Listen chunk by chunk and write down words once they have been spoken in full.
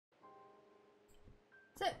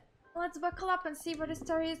So, let's buckle up and see where the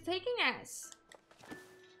story is taking us.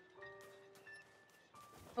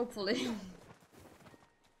 Hopefully.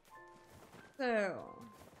 So...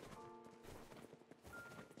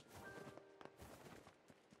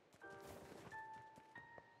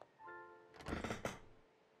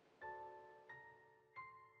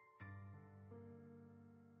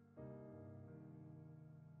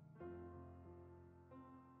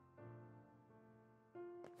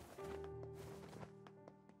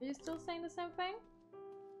 Are you still saying the same thing?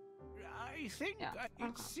 I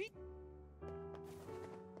think it seems.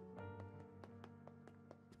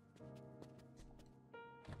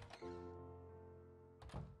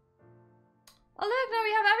 Oh look, now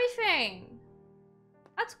we have everything!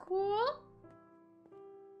 That's cool!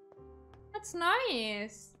 That's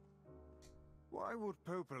nice! Why would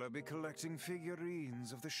Popola be collecting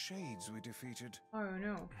figurines of the shades we defeated? I don't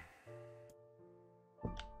know.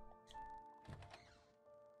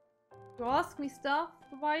 You ask me stuff,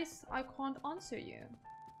 otherwise I can't answer you.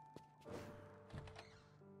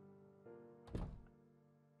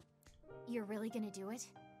 You're really gonna do it?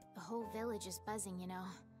 The whole village is buzzing, you know.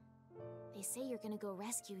 They say you're gonna go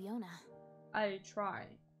rescue Yona. I try.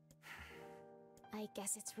 I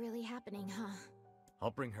guess it's really happening, huh?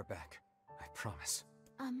 I'll bring her back. I promise.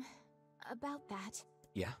 About that.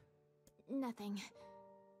 Yeah? Nothing.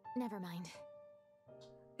 Never mind.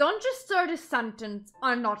 Don't just start a sentence.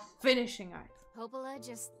 I'm not finishing it. Popola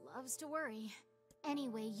just loves to worry.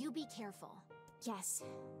 Anyway, you be careful. Yes,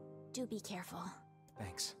 do be careful.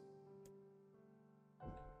 Thanks.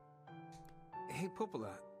 Hey,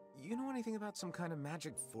 Popola, you know anything about some kind of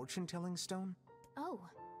magic fortune-telling stone? Oh,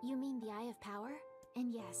 you mean the Eye of Power?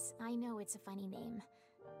 And yes, I know it's a funny name,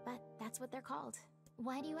 but that's what they're called.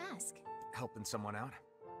 Why do you ask? Helping someone out?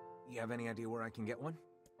 You have any idea where I can get one?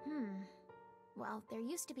 Well, there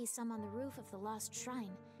used to be some on the roof of the Lost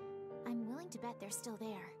Shrine. I'm willing to bet they're still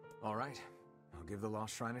there. All right. I'll give the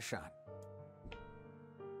Lost Shrine a shot.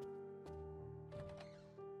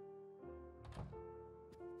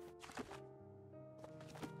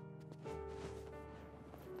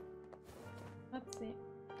 Let's see.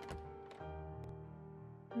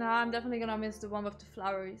 No, I'm definitely gonna miss the one with the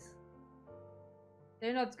flowers.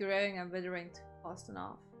 They're not growing and withering fast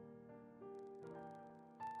enough.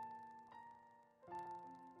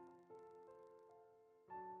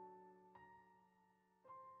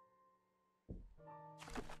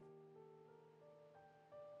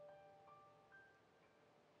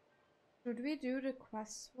 Should we do the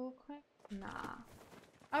quest real quick? Nah.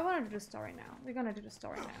 I want to do the story now. We're gonna do the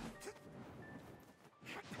story now.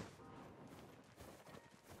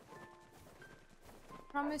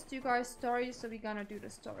 Promised you guys stories, so we're gonna do the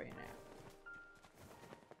story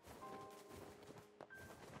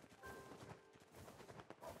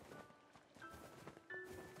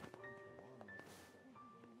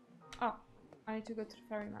now. Oh, I need to go to the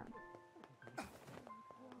ferryman.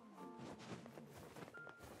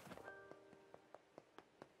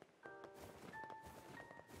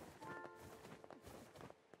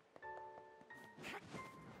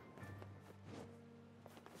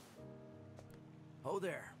 Oh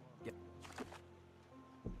there.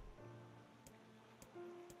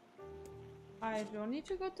 I don't need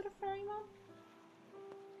to go to the ferryman.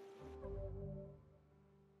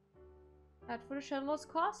 Head for the Shadowlords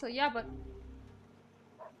castle, yeah, but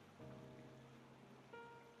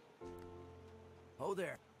Oh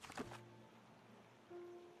there.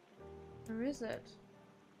 where is it?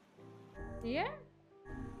 Here?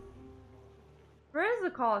 Where is the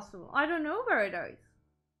castle? I don't know where it is.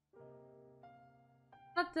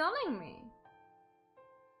 It's not telling me.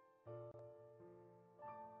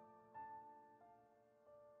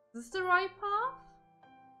 Is this the right path?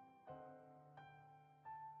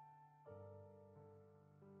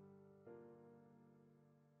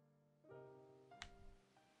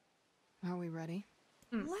 Are we ready?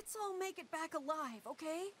 Let's all make it back alive,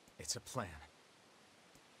 okay? It's a plan.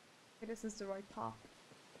 Okay, this is the right path.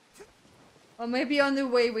 Or maybe on the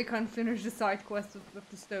way we can finish the side quest with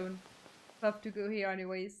the stone. We have to go here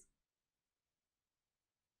anyways.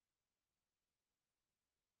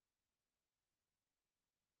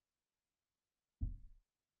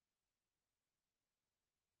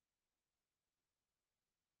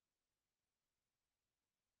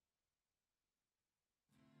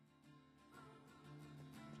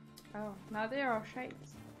 Oh, now there are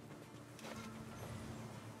shapes.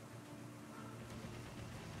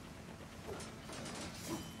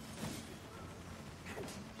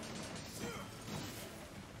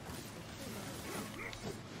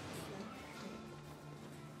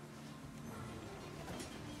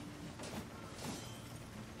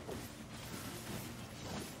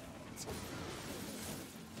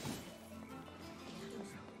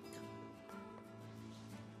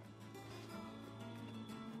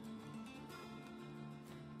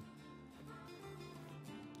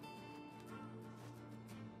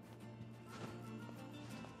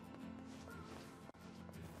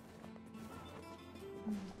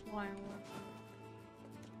 flying one.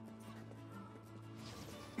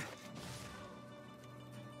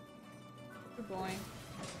 Good boy.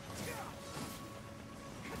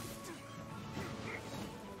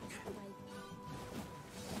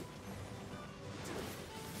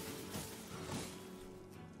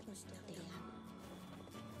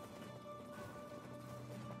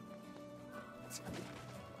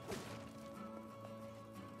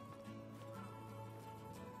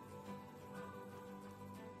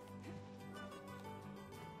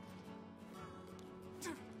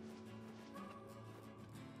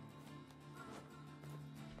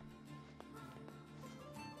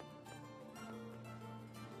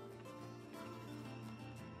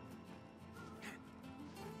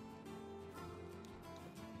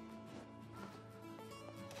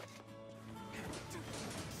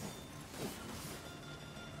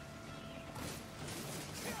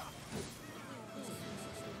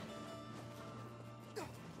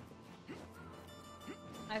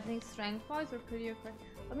 I think strength-wise are pretty okay.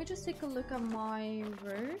 Let me just take a look at my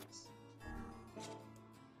roads.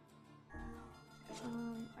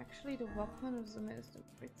 Actually the weapon is the most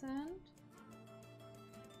important.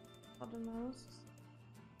 For the most.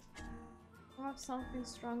 Do I have something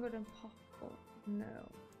stronger than possible? No.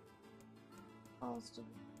 Oh, it's the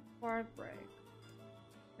fire break.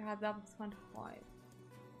 I had that with 25.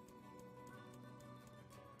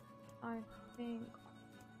 I think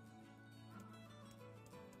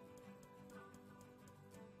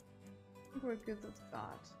we're good with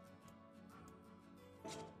that.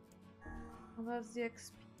 Well, that's the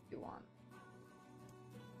XP one.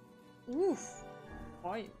 Oof!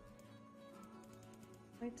 Fine.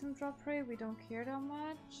 Item drop rate, we don't care that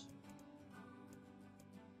much.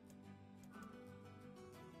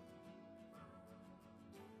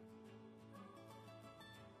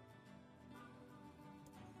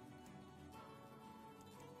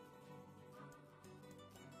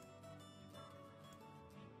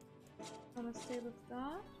 Gonna stay with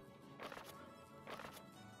that.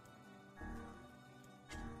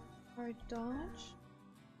 Or dodge.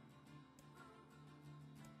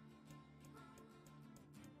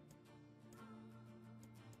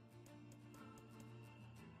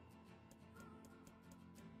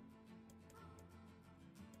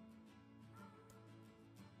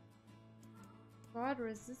 God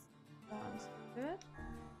resist ones. Good.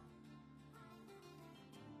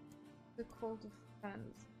 The cold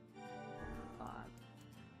defense.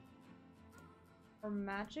 Or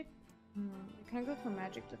magic? You can go for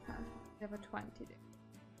magic defense. You have a 20 there.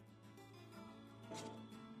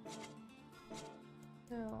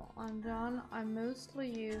 So I'm done. I mostly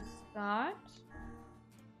use that.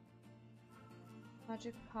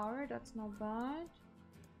 Magic power, that's not bad.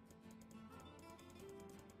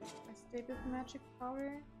 I stay with magic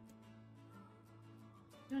power.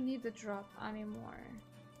 Don't need the drop anymore.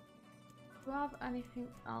 Do I have anything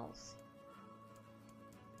else?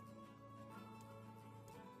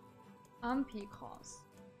 MP cost.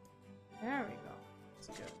 There we go. It's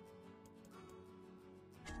good.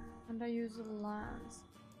 And I use a lance.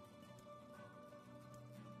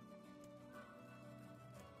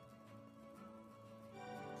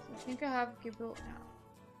 So I think I have Gibble now.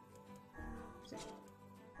 So.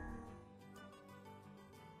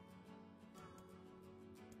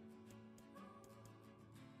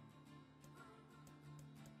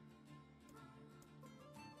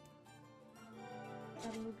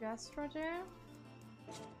 Lugastra there.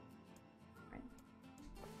 Right.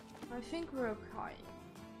 I think we're okay.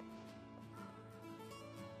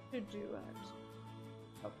 To do it.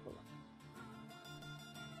 Hopefully.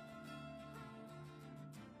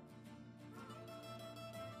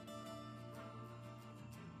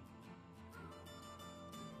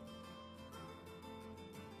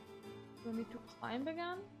 Do I need to climb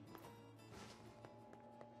again?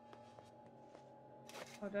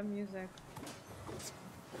 Oh, the music.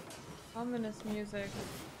 Ominous music.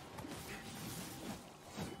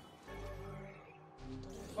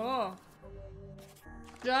 Oh.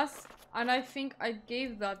 Just, and I think I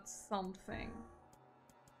gave that something.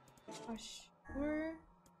 Assure?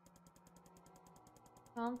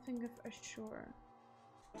 Something of assure.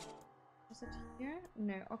 Was it here?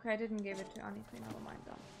 No. Okay, I didn't give it to anything. Never mind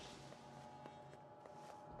that.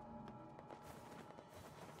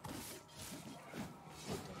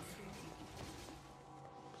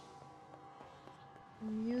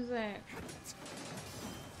 Music.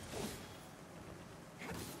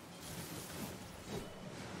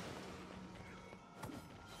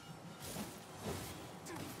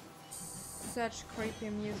 Such creepy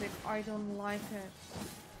music, I don't like it.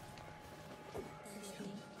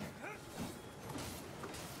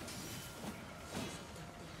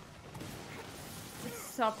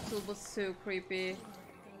 subtle but so creepy.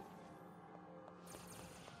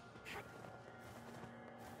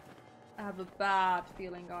 I have a bad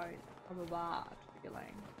feeling, guys. I have a bad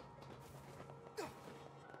feeling.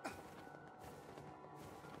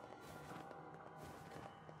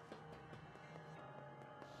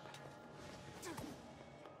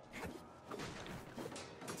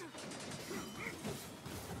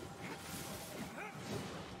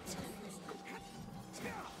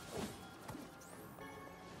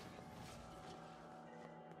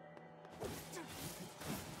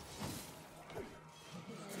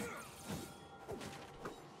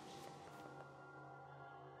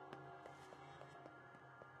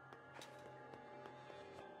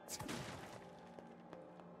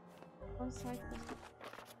 Like this.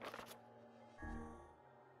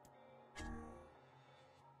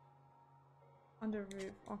 On the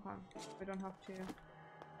roof. Okay, we don't have to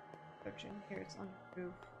search in here. It's on the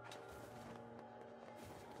roof.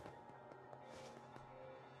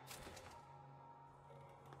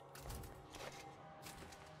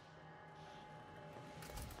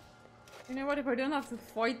 You know what? If I don't have to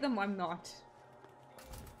fight them, I'm not.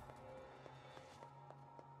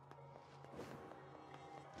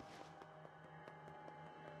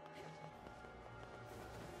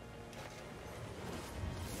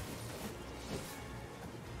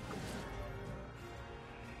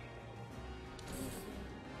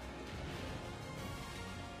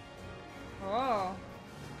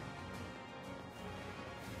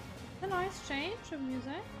 Change of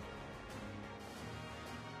music.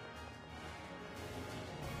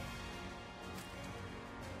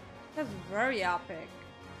 That's very epic.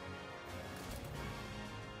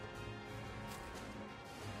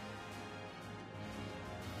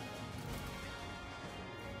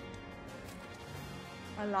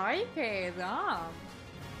 I like it.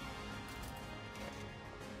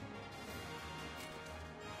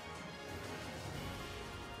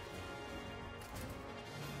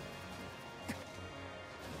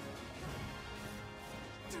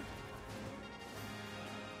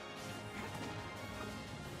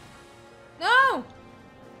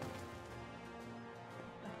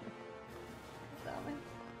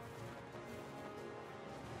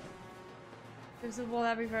 There's a wall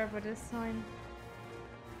everywhere by this time.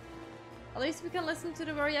 At least we can listen to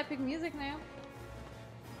the very epic music now.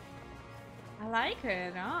 I like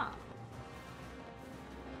it,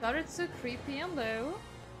 Thought it's so creepy and low.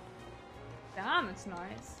 Damn, it's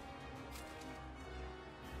nice.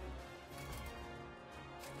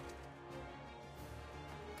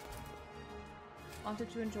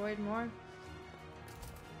 Wanted to enjoy it more.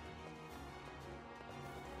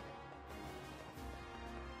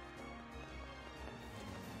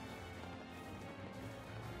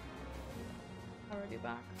 Already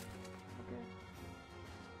back. Okay.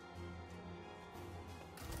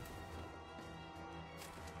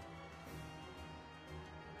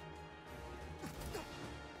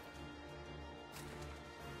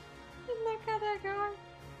 Look at that guy.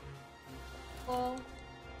 Oh.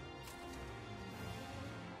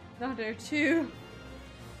 No, there are two.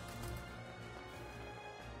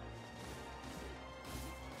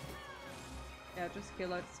 Yeah, just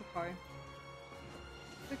kill it. It's okay.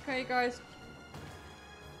 It's okay, guys.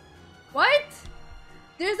 What?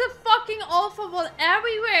 There's a fucking alpha wall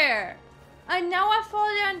everywhere! And now I fall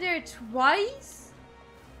down there twice?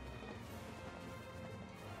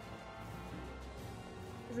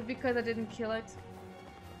 Is it because I didn't kill it?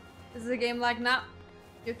 Is the game like, nah,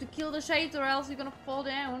 you have to kill the shades or else you're gonna fall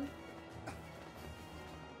down?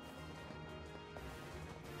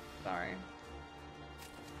 Sorry.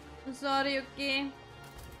 I'm sorry, okay?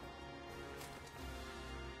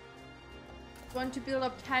 Want to build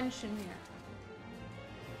up tension here.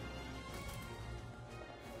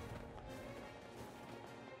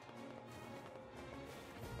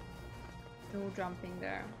 No jumping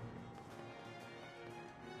there.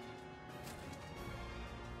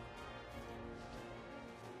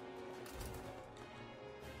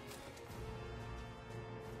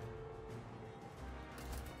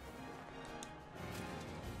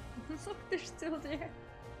 Look, they're still there.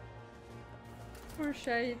 Poor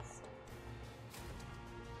shades.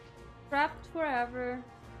 Trapped forever.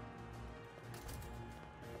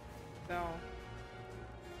 So.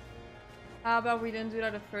 How about we didn't do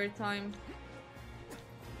that a third time?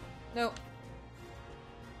 No.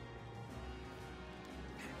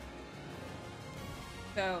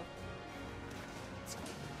 Go.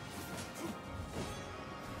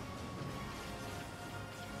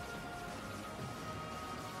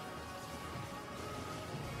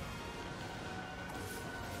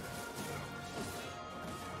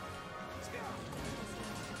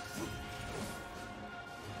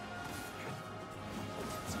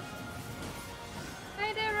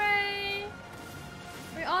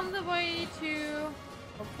 on the way to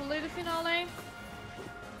hopefully the finale.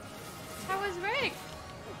 How was Rick?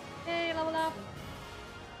 Hey, level up.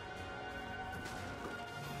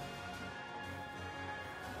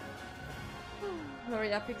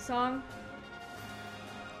 Very epic song.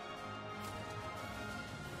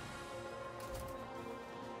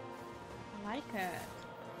 I like it.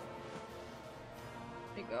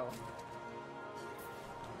 There you go.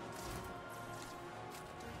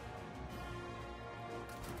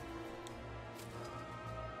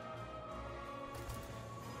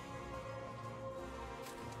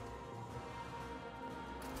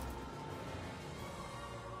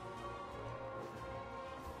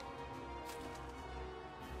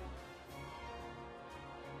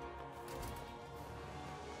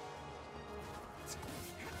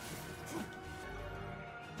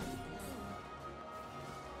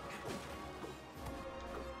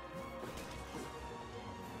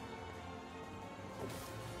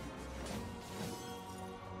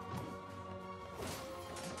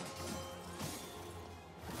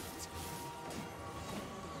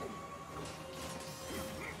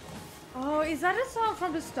 Oh, is that a song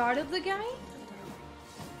from the start of the game?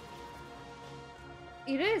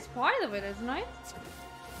 It is part of it, isn't it?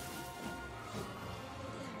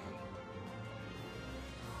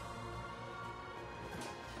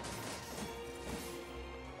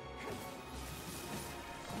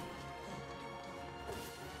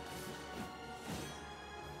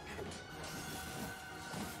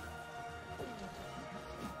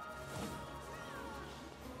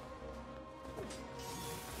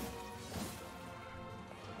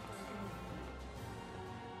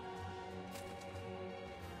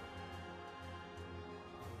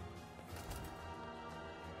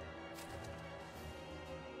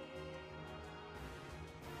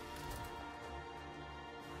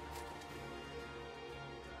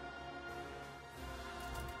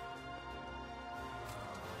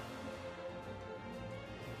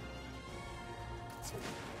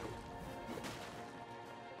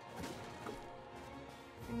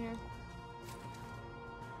 Yeah.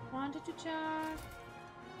 Wanted to check.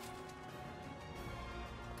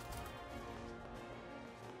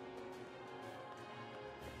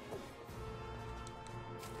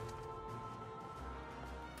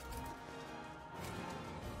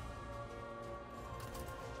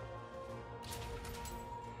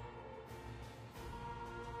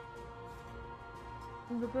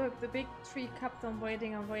 In the book, the big tree kept on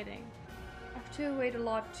waiting and waiting. I have to wait a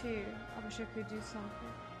lot too. I wish I could do something.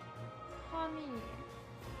 Funny.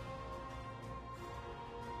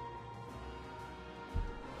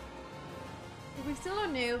 We still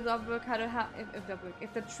don't know if the book had a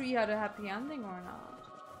if the tree had a happy ending or not.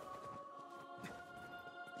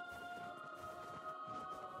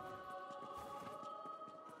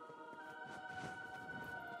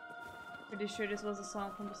 Pretty sure this was a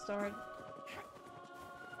song from the start.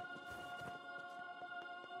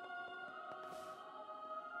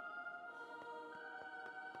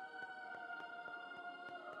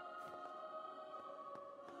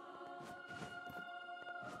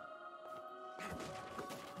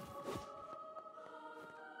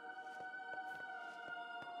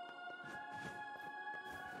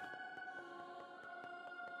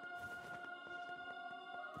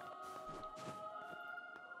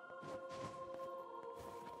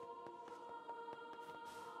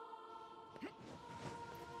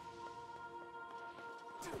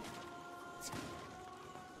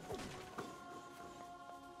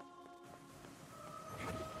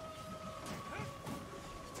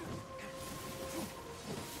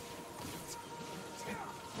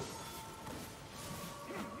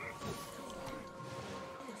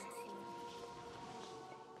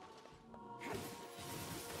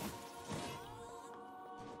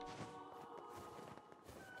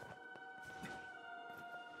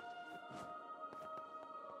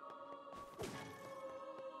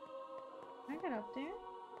 Can I get up there?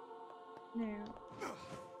 No.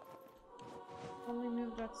 Only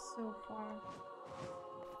moved that so far.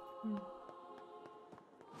 Hmm.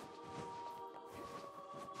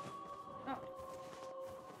 Oh.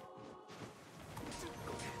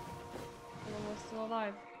 I was still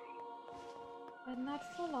alive. But not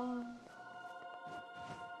for long.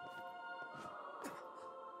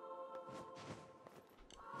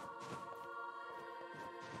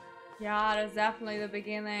 Yeah, that's definitely the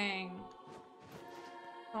beginning.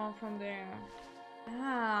 On from there.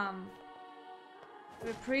 Damn.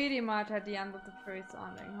 We're pretty much at the end of the first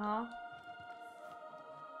ending, huh?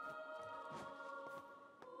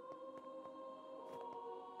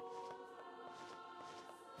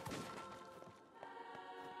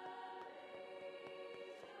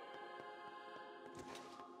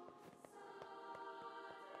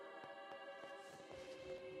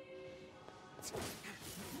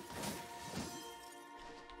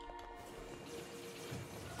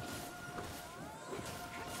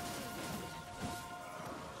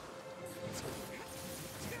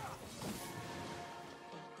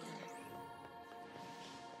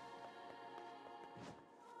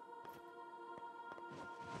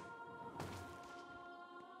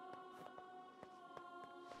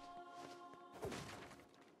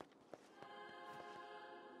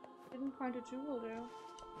 Didn't find a jewel there.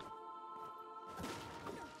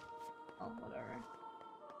 Oh, whatever.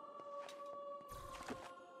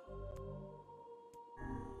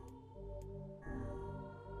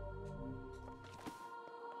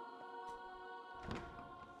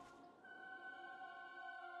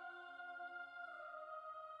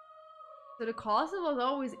 So the castle was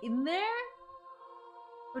always in there?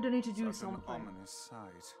 Or do I need to do Such an something? ominous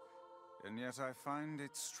sight, and yet I find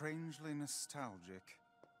it strangely nostalgic.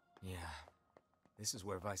 Yeah. This is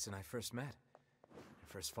where Vice and I first met. And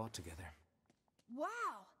first fought together.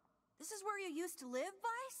 Wow! This is where you used to live,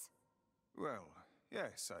 Vice? Well,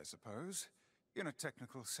 yes, I suppose, in a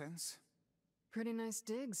technical sense. Pretty nice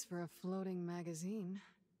digs for a floating magazine.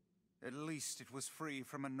 At least it was free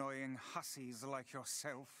from annoying hussies like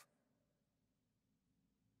yourself.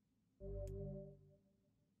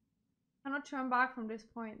 Cannot turn back from this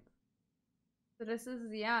point. So this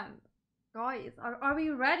is the end. Guys, are we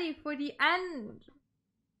ready for the end?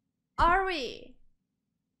 Are we?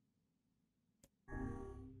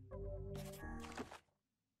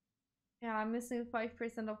 Yeah, I'm missing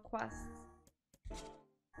 5% of quests.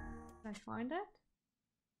 Can I find it?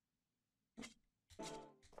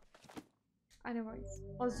 Anyways,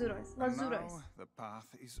 let's do this. Let's do this. Now the path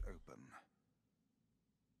is open.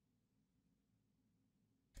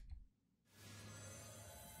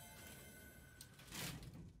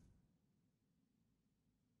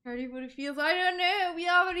 Ready for the feels? I don't know. We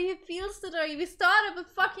already hit feels today. We started with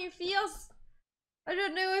fucking feels. I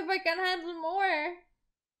don't know if I can handle more.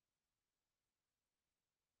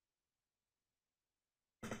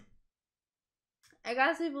 I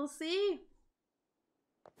guess we will see.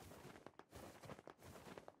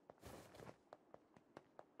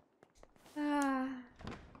 Ah.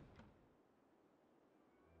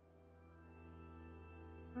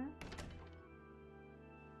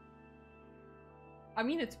 I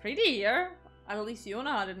mean, it's pretty here. At least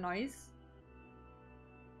Yona had it nice.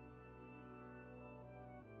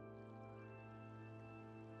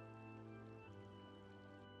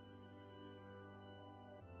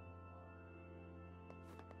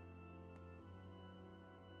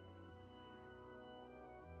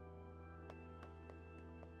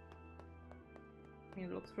 I mean,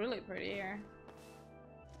 it looks really pretty here.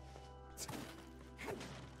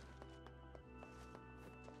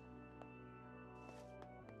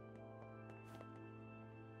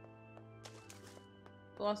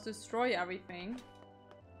 Let's destroy everything.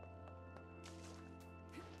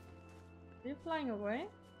 Are you flying away?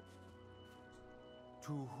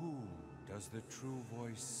 To whom does the true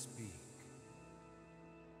voice speak?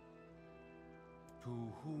 To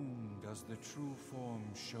whom does the true form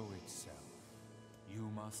show itself? You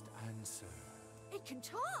must answer. It can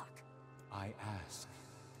talk! I ask,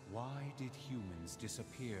 why did humans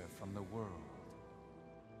disappear from the world?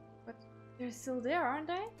 But they're still there, aren't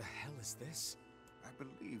they? The hell is this? I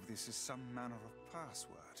believe this is some manner of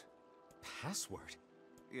password. Password?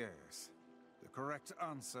 Yes. The correct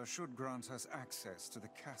answer should grant us access to the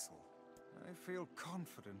castle. I feel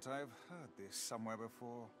confident I have heard this somewhere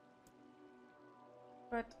before.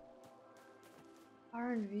 But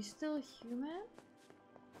aren't we still human?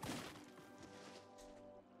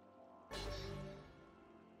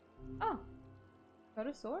 Oh, got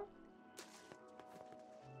a sword?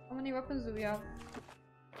 How many weapons do we have?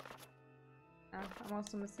 Ah, I'm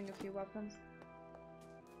also missing a few weapons.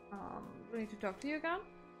 We need to talk to you again?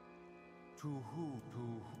 To who?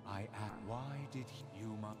 I ask. Why did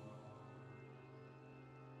you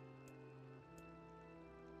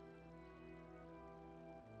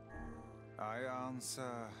I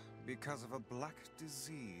answer, because of a black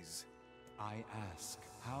disease. I ask,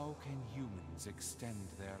 how can humans extend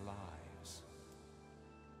their lives?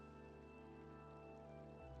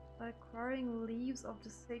 By acquiring leaves of the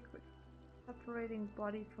sacred, separating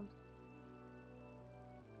body from...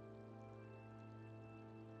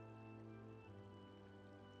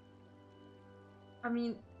 I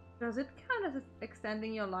mean, does it count as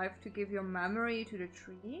extending your life to give your memory to the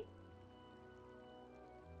tree?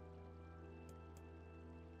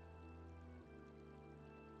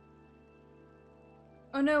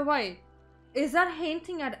 Oh no, wait. Is that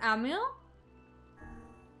hinting at Emil?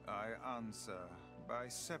 I answer, by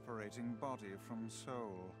separating body from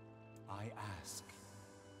soul. I ask,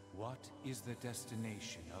 what is the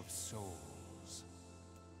destination of souls?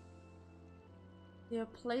 They are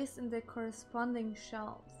placed in their corresponding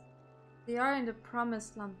shells. They are in the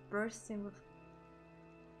promised land bursting with...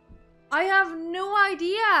 I have no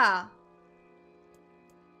idea!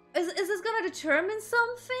 Is this gonna determine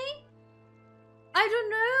something? I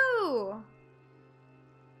don't know!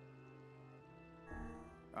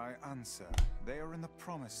 I answer, they are in the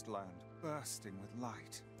promised land, bursting with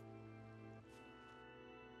light.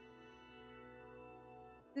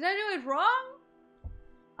 Did I do it wrong?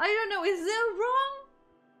 I don't know, is it wrong?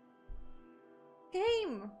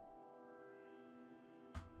 Game.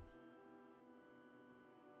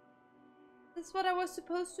 Is this what I was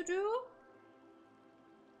supposed to do?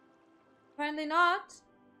 Apparently not.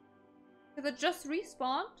 Because it just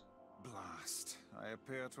respawned. Blast. I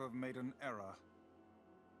appear to have made an error.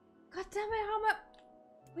 God damn it, how am I...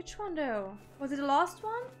 Which one though? Was it the last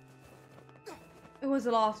one? It was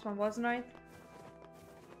the last one, wasn't it?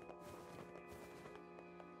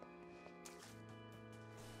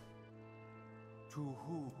 To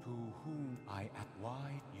whom I am.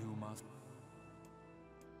 Why you must...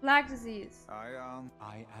 Black disease. I am.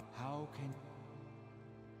 How can...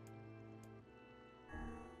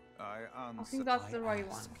 I answer. I think that's the right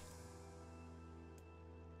one.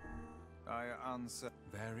 I answer.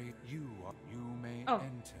 Very you may Oh.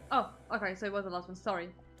 enter. Oh, okay, so it was the last one,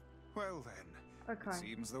 sorry. Well then. Okay.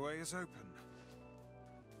 Seems the way is open.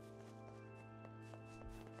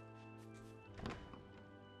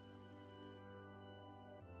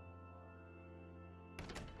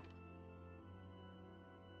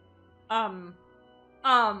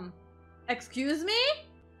 Excuse me?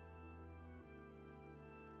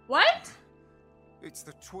 What? It's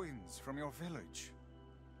the twins from your village.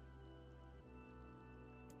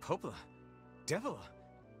 Popola, Devila,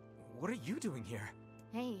 what are you doing here?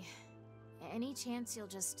 Hey, any chance you'll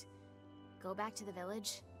just go back to the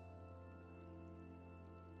village?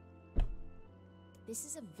 This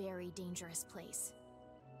is a very dangerous place.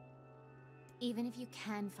 Even if you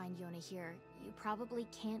can find Yona here, you probably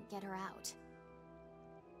can't get her out.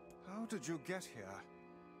 How did you get here?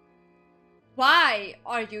 Why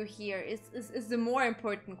are you here is the more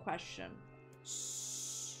important question.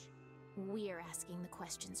 Shh. We're asking the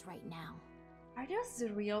questions right now. Are those the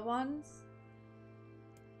real ones?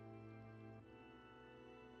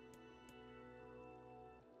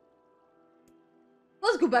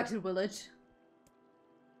 Let's go back to the village.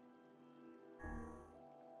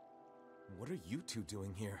 What are you two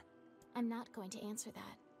doing here? I'm not going to answer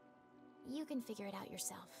that. You can figure it out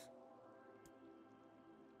yourself.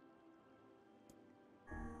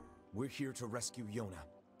 We're here to rescue Yona.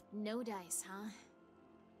 No dice, huh?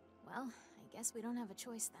 Well, I guess we don't have a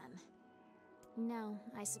choice then. No,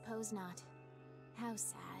 I suppose not. How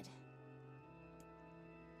sad.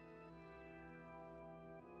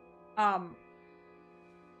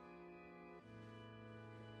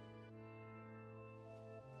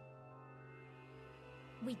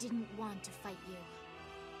 We didn't want to fight you.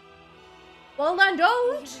 Well then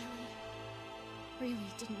don't! We really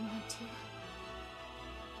didn't want to.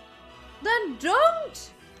 Then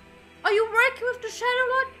don't! Are you working with the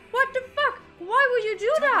Shadowlord? What the fuck? Why would you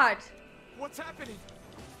do that? What's happening?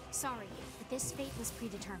 Sorry, but this fate was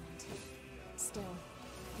predetermined. Still,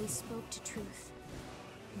 we spoke to truth.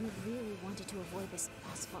 We really wanted to avoid this if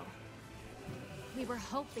possible. We were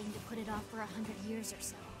hoping to put it off for 100 years or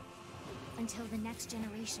so. Until the next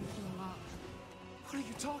generation came along. What are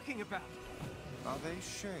you talking about? Are they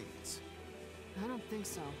shades? I don't think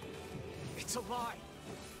so. It's a lie.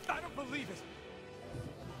 I don't believe it.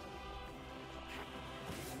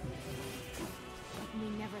 We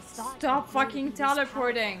never thought. Stop it would fucking be this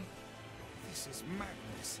teleporting. This is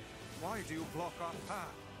madness. Why do you block our path?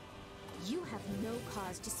 powerful. You have no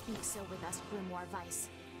cause to speak so with us, Grimoire Weiss.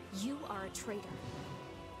 You are a traitor.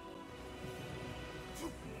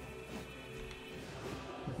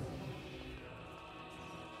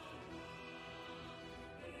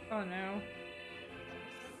 Oh no.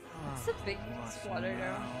 It's a big swatter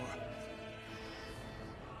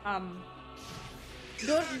though.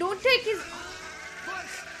 Don't take his...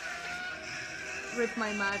 Rip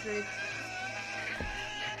my magic.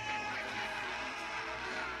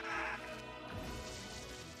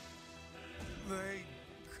 They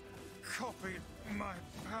copied my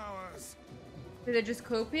powers. Did they just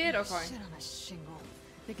copy it? Okay. Shit on a shingle.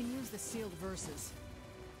 They can use the sealed verses.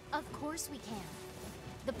 Of course we can.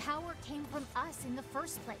 The power came from us in the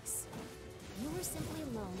first place. You were simply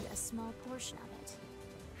loaned a small portion of it.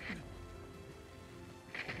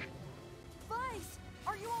 Vice,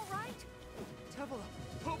 are you all right? Devila,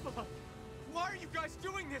 Popola, why are you guys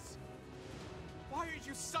doing this? Why are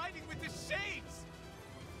you siding with the Shades?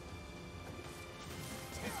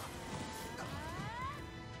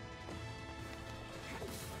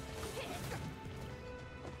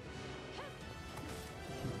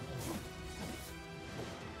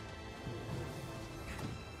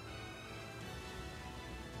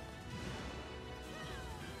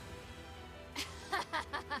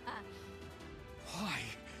 Why?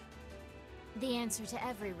 The answer to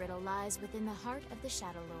every riddle lies within the heart of the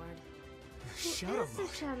Shadowlord. The Who is the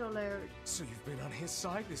Shadowlord? Shadowlord? So you've been on his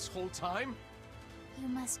side this whole time? You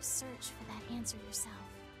must search for that answer yourself.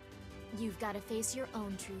 You've got to face your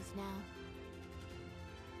own truth now.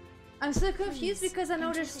 I'm so confused Please, because I know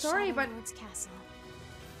enter the story, but Shadowlord's castle.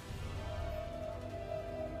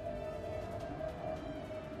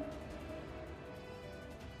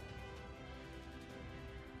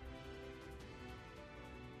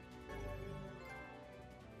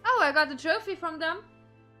 oh, I got the trophy from them.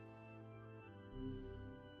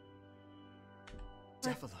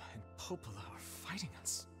 Devila and Popola are fighting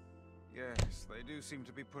us. Yes, they do seem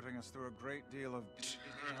to be putting us through a great deal of...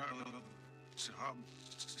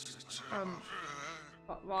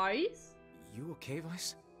 Wise? You okay,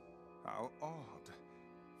 Vice? How odd.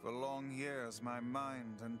 For long years, my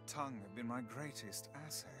mind and tongue have been my greatest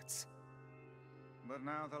assets. But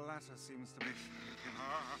now the latter seems to be...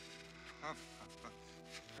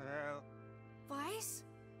 Well, Vice?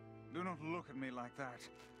 do not look at me like that.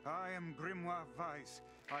 I am Grimoire Weiss.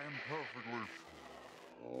 I am perfectly...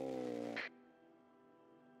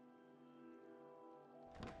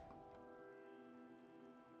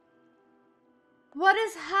 What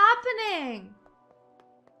is happening?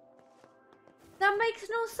 That makes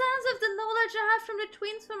no sense of the knowledge I have from the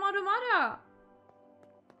twins from Automata.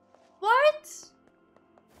 What?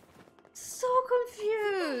 So I hear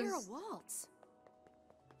a confused. waltz.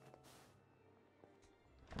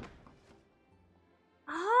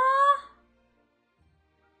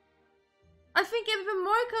 I think I'm even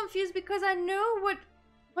more confused because I know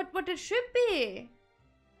what it should be.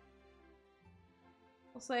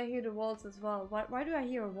 Also, I hear the waltz as well. Why do I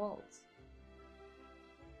hear a waltz?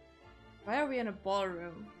 Why are we in a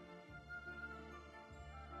ballroom?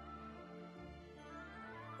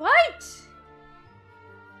 What?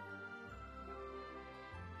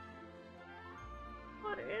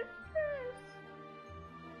 What is this?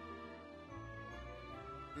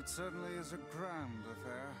 It certainly is a grand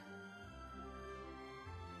affair.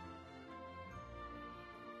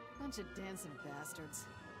 Bunch of dancing bastards.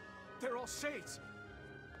 They're all Shades!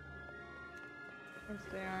 Yes,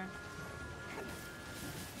 they are.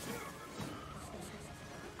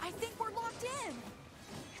 I think we're locked in.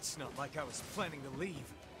 It's not like I was planning to leave.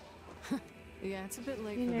 Yeah, it's a bit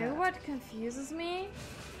late You for know that. what confuses me?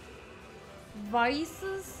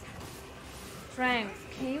 Vice's strength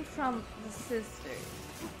came from the sisters.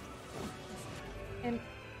 And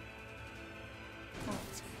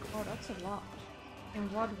oh, that's a lot. In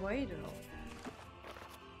what way though?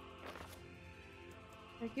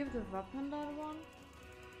 Should I give the weapon that one?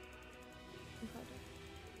 If I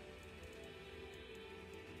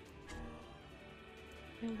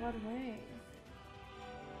do. In what way?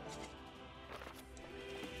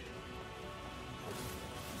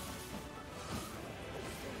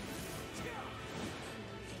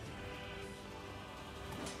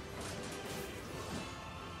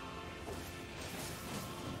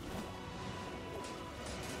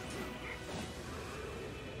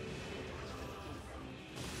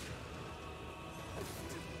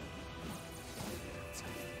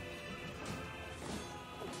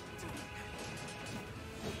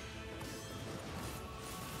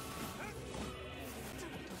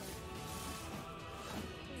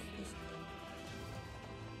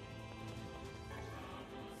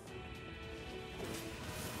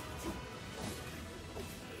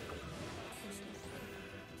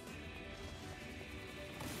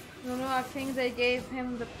 No, I think they gave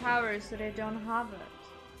him the power so they don't have it.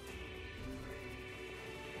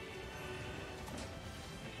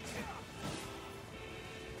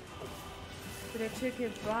 So they took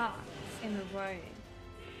it back in a way.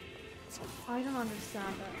 I don't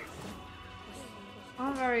understand it.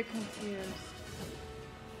 I'm very confused.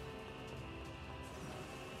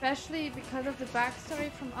 Especially because of the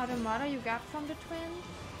backstory from Automata you got from the twins.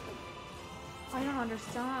 I don't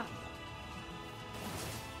understand.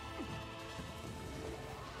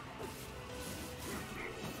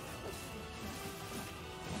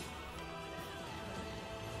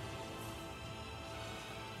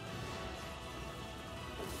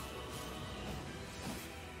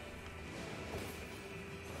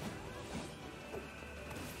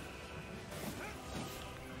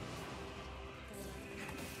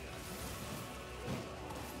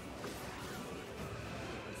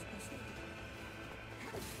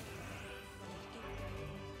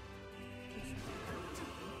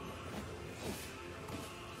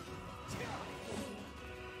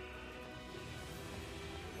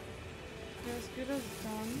 computer's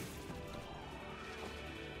done.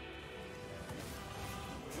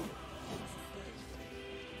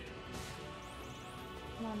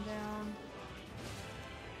 Come on down.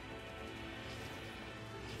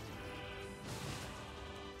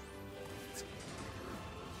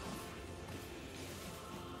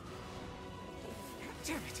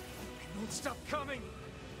 Damn it! It won't stop coming!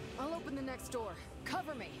 I'll open the next door.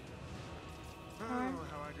 Cover me. Oh, how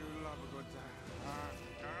I do love a good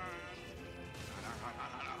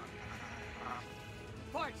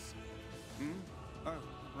Fights! Hmm? Oh,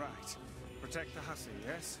 right. Protect the hussy,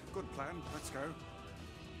 yes? Good plan. Let's go.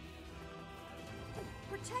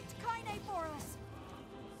 Protect Kaine for us.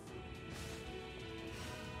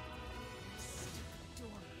 Door.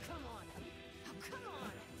 Come on. Oh, come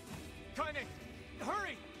on. Kaine!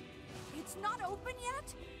 Hurry! It's not open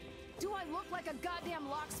yet? Do I look like a goddamn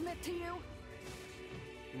locksmith to you?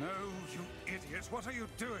 No, you idiot. What are you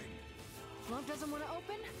doing? Love doesn't want to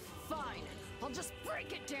open? Fine. I'll just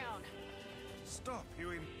break it down. Stop,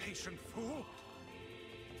 you impatient fool.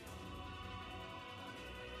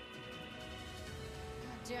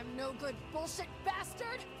 Goddamn no good bullshit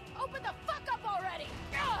bastard! Open the fuck up already!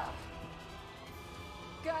 Ugh!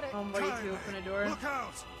 Got it. I'm ready to open a door. Look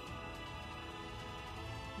out!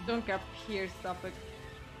 Don't get pierced up it.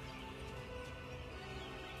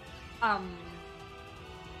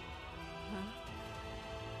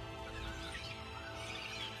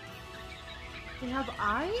 They have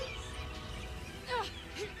eyes? Are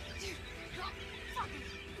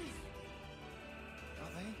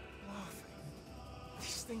they laughing?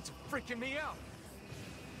 These things are freaking me out!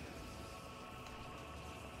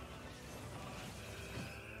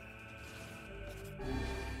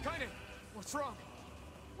 Kaine! What's wrong?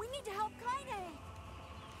 We need to help Kaine.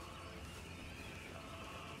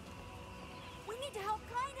 We need to help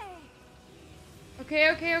Kaine.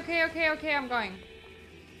 Okay, I'm going.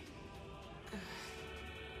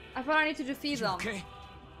 I thought I need to defeat them. Okay?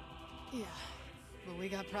 Yeah, but we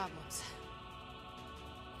got problems.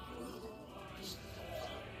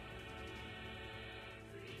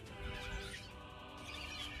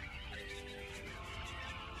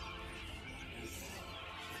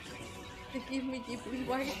 They give me deeply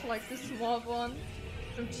white like the small one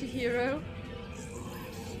from Chihiro.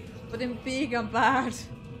 But in big and bad.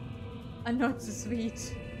 And not so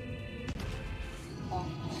sweet. Oh.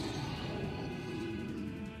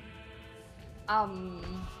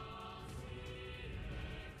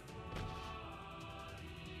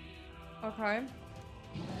 Okay.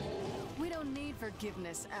 We don't need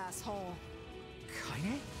forgiveness, asshole.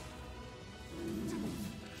 Kaine?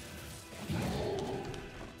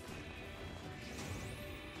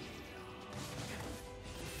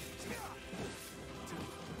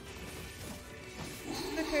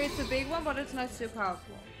 Okay, it's a big one, but it's not too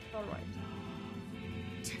powerful. Alright.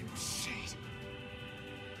 Damn shit.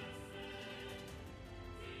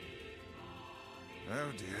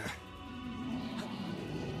 Oh dear.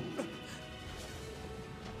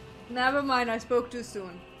 Never mind, I spoke too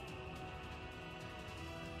soon.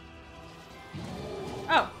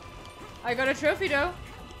 Oh! I got a trophy though.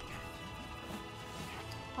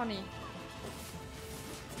 Honey.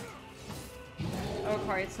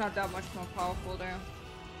 Okay, it's not that much more powerful though.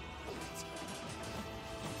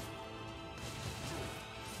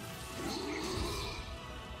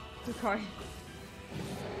 Okay.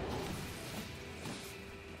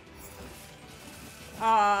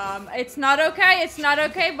 It's not okay. It's not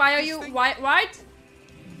okay. Why are you right? That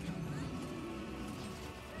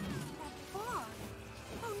fog.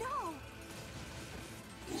 Oh no.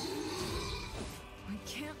 We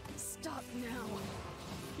can't stop now.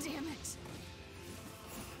 Damn it.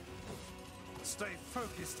 Stay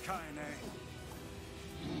focused, Kaine.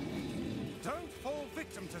 Don't fall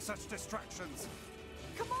victim to such distractions.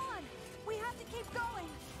 Come on. We have to keep going.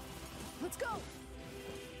 Let's go.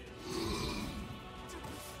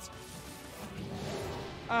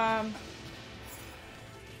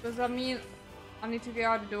 Does that mean I need to get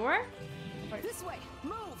out the door? Wait. This way.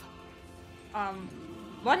 Move.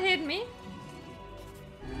 What hit me?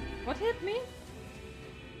 What hit me?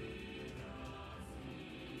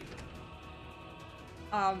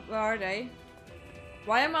 Where are they?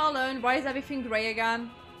 Why am I alone? Why is everything gray again?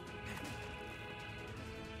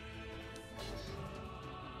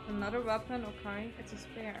 Another weapon? Okay, it's a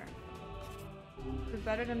spare. Is it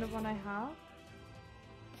better than the one I have?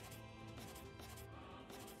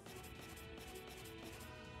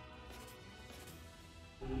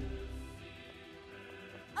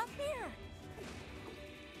 Up here.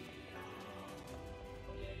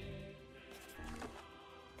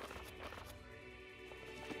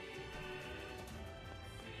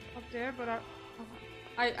 Up there, but I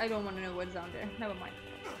I don't want to know what's down there. Never mind.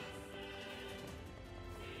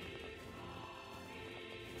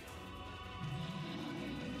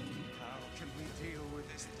 How can we deal with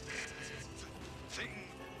this thing?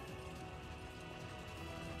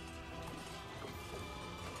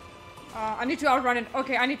 I need to outrun it.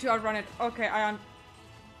 Okay, I need to outrun it. Okay,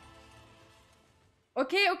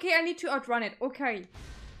 Okay, I need to outrun it. Okay.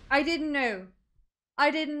 I didn't know.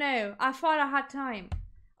 I thought I had time.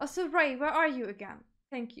 Oh, so Ray, where are you again?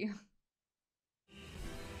 Thank you.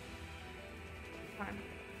 Fine.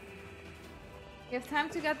 We have time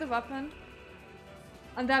to get the weapon.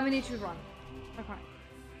 And then we need to run. Okay.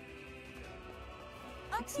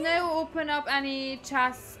 It's no open up any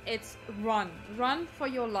chests. It's run. Run for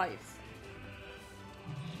your life.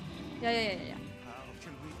 Yeah. How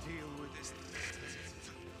can we deal with this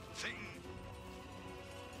thing?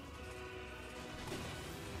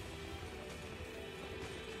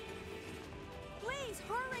 Please,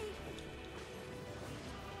 hurry!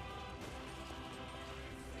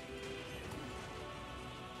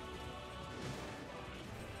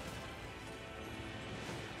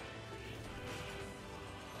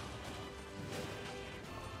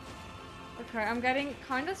 Okay, I'm getting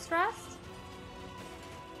kind of stressed.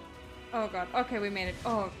 Oh god. Okay, we made it.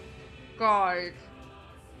 Oh god.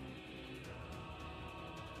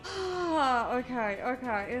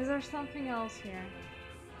 Okay. Is there something else here?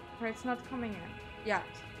 Okay, it's not coming in yet.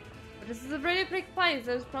 But this is a really big place.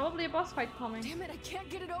 There's probably a boss fight coming. Damn it, I can't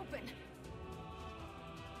get it open.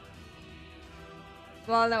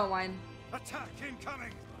 Well, never mind. Attack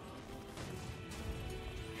incoming!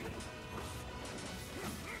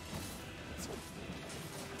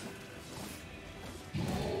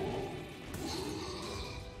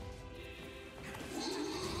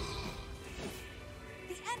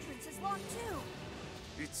 The entrance is locked too.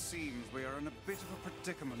 It seems we are in a bit of a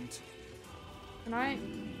predicament.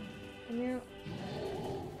 Can you?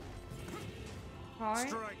 Hi.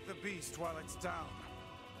 Strike the beast while it's down.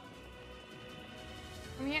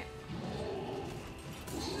 Come here.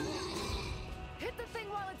 Hit the thing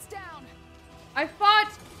while it's down. I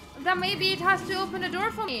thought that maybe it has to open a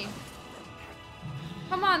door for me.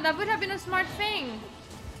 Come on, that would have been a smart thing.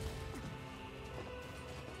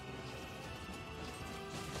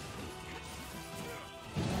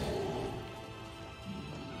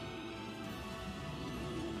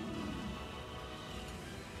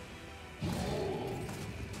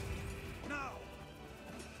 Now!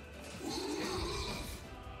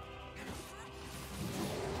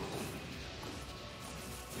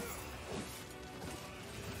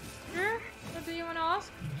 Sure? What do you want to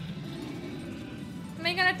ask? Am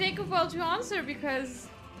I gonna take a while to answer because...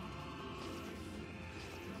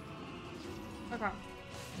 Okay.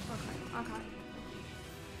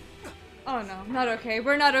 Oh no, not okay.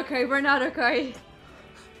 We're not okay.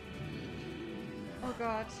 Oh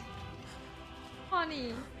god.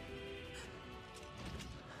 Honey.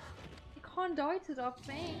 You can't die to that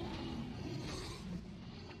thing.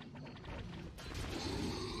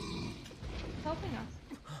 It's helping us.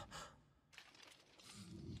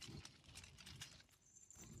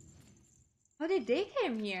 How did they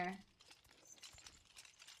came here?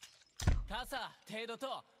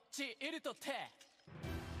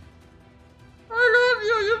 I love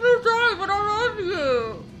you! You will die, but I love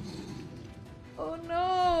you! Oh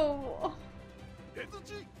no!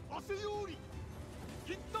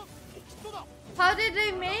 How did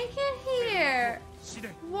they make it here?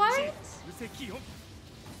 What?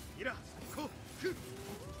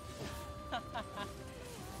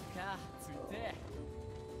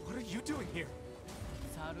 What are you doing here?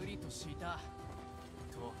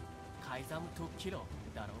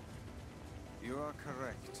 You are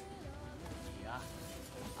correct.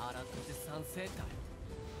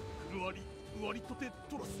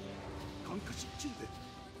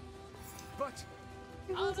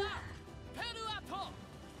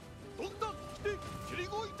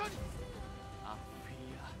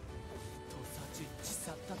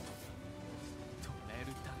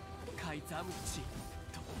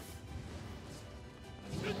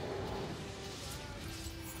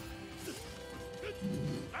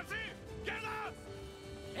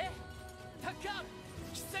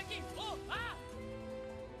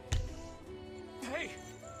 But hey!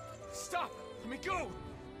 Stop! Let me go!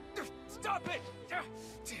 Stop it! Damn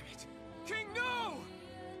it! King, no!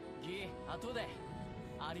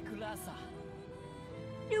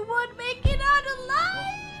 You won't make it out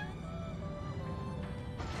alive!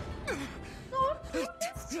 Don't do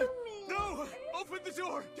this to me! No! Open the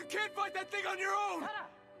door! You can't fight that thing on your own!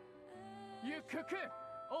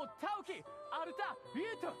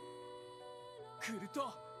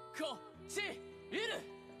 いる。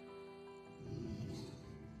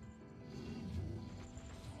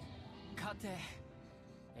勝て。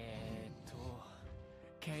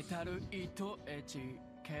ケタルイトエチ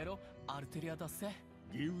ケロアルテリアだせ。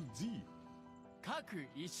ギウジ各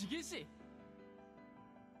石技師。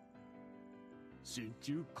真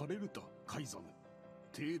鍮カレルタカイザム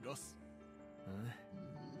テラス。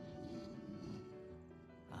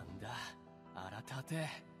なんだあらたて。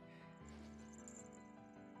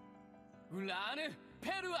ウラーヌ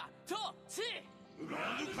ペルアトチ。ウ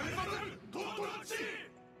ラーヌカイザムトトラチ。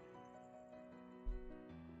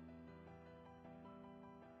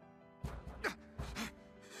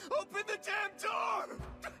Open the damn door!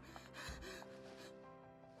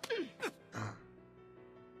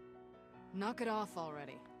 Knock it off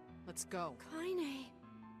already. Let's go. Kaine.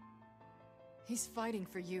 He's fighting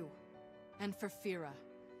for you. And for Fira.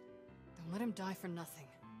 Don't let him die for nothing.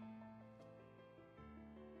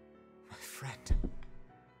 My friend.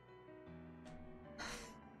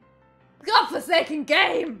 Godforsaken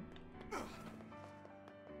game!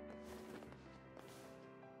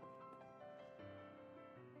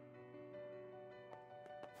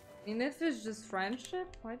 I mean, if it's just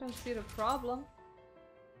friendship, I don't see the problem.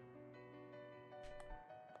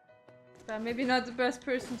 But maybe not the best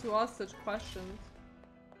person to ask such questions.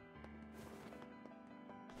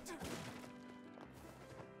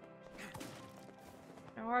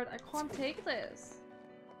 Alright, I can't take this.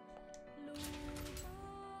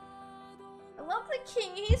 I love the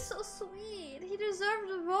king, he's so sweet. He deserved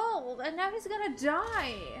the world, and now he's gonna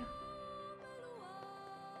die.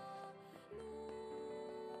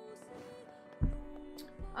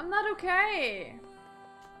 I'm not okay.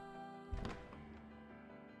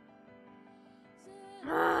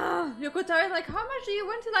 Yokotaro is like, how much do you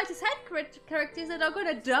want to like the side characters that are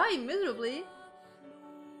gonna die miserably?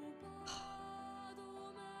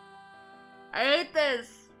 I hate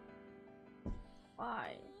this.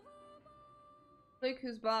 Why? Look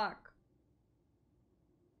who's back.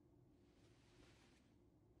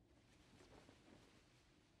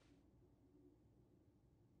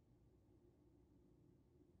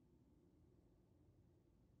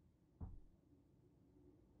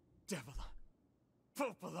 Devila.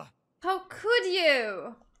 Popola. How could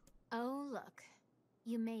you? Oh, look.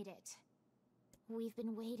 You made it. We've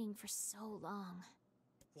been waiting for so long.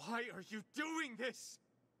 Why are you doing this?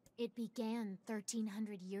 It began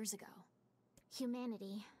 1300 years ago.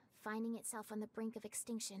 Humanity, finding itself on the brink of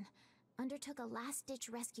extinction, undertook a last-ditch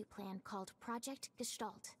rescue plan called Project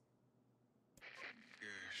Gestalt.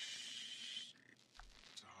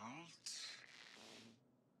 Gestalt?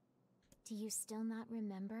 Do you still not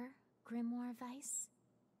remember, Grimoire Weiss?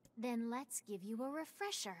 Then let's give you a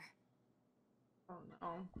refresher. Oh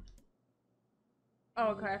no. Oh,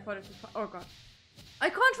 okay, I thought it was. Oh god. I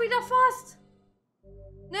can't read that fast!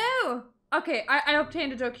 No! Okay, I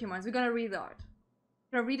obtained the documents. We're gonna read that.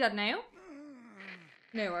 Can I read that now?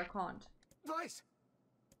 No, I can't. Vice!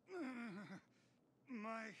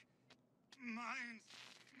 My mind.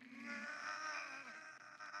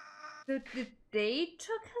 Did they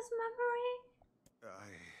took his memory?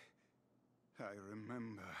 I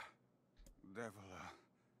remember. Devila.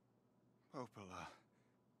 Popola.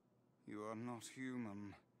 You are not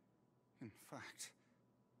human. In fact.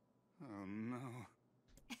 Oh no.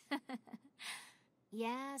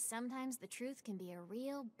 Yeah, sometimes the truth can be a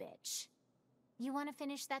real bitch. You want to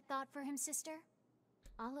finish that thought for him, sister?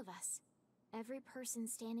 All of us, every person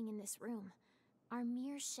standing in this room, are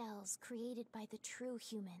mere shells created by the true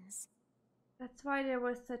humans. That's why there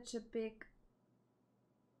was such a big...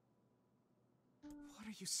 What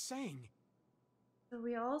are you saying? So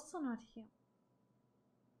we also not human.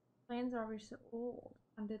 Planes are so old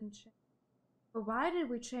and didn't change. But why did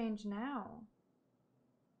we change now?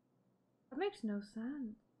 That makes no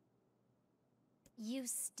sense. You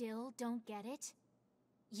still don't get it?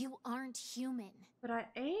 You aren't human. But I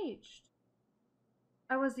aged.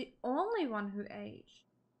 I was the only one who aged.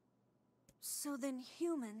 So then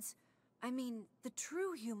humans, I mean the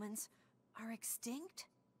true humans, are extinct?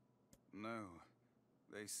 No.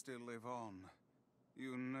 They still live on.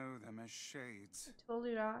 You know them as shades. I told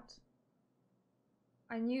you that.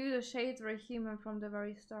 I knew the shades were human from the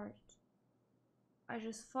very start. I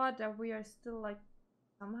just thought that we are still like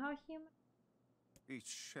somehow human. Each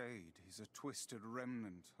shade is a twisted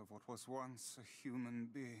remnant of what was once a human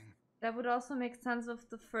being. That would also make sense of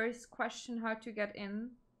the first question, how to get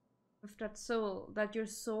in with that soul. That your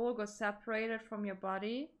soul got separated from your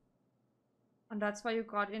body. And that's why you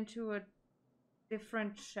got into a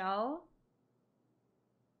different shell.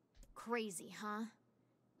 Crazy, huh?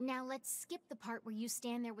 Now let's skip the part where you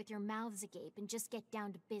stand there with your mouths agape and just get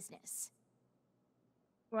down to business.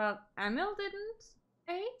 Well, Emil didn't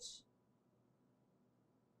age.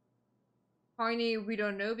 Tiny, we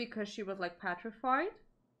don't know because she was like petrified.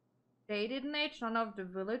 They didn't age, none of the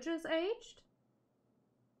villagers aged.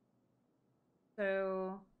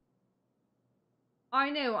 So I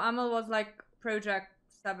know Emil was like Project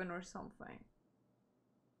 7 or something.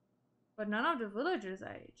 But none of the villagers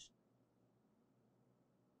aged.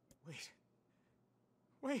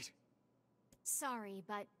 Wait. Sorry,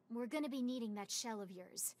 but we're gonna be needing that shell of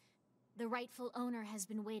yours. The rightful owner has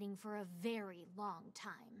been waiting for a very long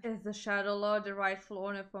time. Is the Shadowlord the rightful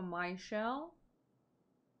owner for my shell?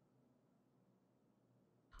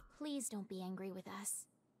 Please don't be angry with us.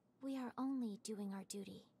 We are only doing our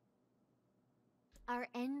duty. Our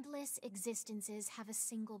endless existences have a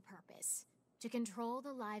single purpose: to control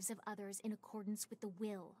the lives of others in accordance with the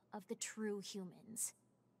will of the true humans.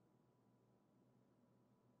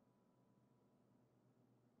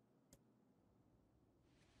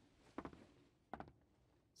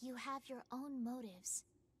 You have your own motives,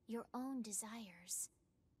 your own desires.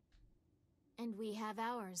 And we have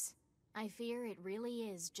ours. I fear it really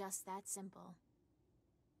is just that simple.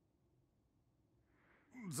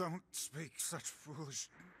 Don't speak such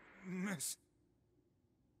foolishness.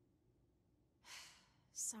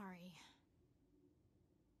 Sorry.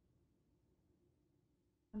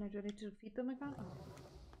 And I do need to defeat them again?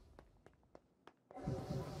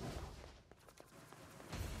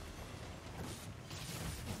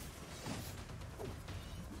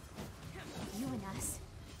 You and us,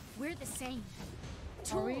 we're the same.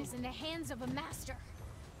 Tools in the hands of a master.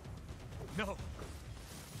 No.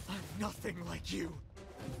 I'm nothing like you.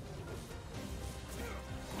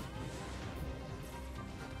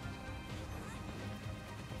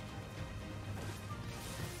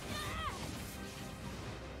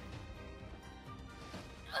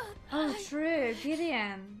 Oh, true.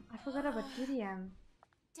 Gideon. I forgot about Gideon.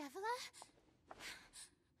 Devila?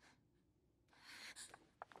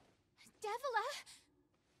 Devila?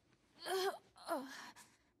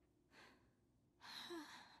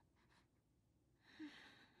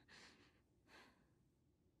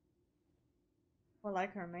 I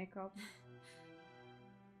like her makeup.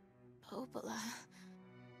 Popola.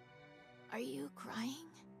 Are you crying?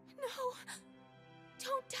 No!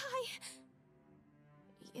 Don't die!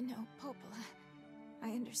 You know, Popola,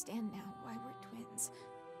 I understand now why we're twins.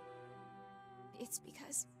 It's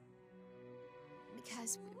because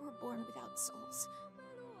we were born without souls.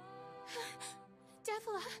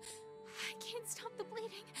 Devila, I can't stop the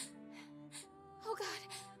bleeding. Oh God,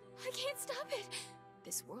 I can't stop it.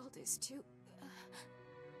 This world is too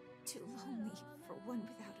lonely for one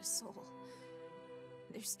without a soul.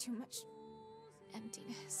 There's too much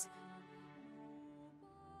emptiness.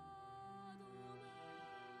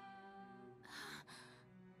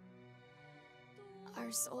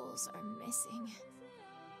 Our souls are missing.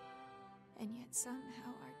 And yet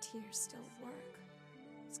somehow our tears still work.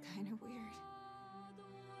 It's kind of weird.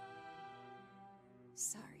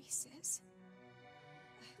 Sorry, sis.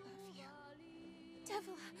 I love you.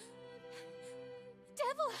 Devila!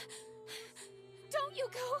 Devila! Don't you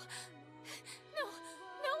go! No,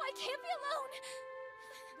 I can't be alone!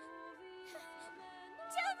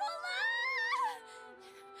 Devila!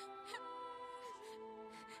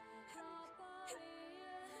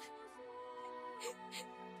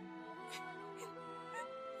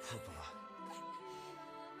 Popola.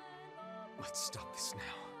 Let's stop this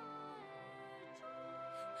now.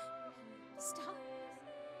 Stop?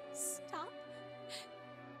 Stop?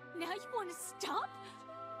 Now you want to stop?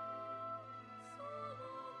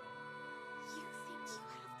 You think you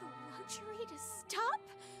have the luxury to stop?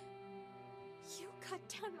 You cut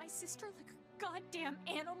down my sister like a goddamn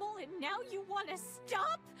animal and now you want to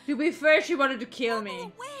stop? To be fair, she wanted to kill me.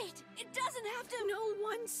 Oh, wait! It doesn't have to. No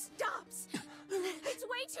one stops. It's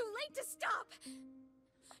way too late to stop.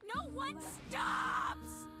 No one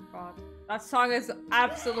stops. God, that song is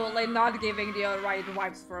absolutely not giving the right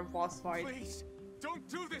vibes for a boss fight. Please, don't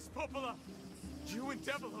do this, Popola! You and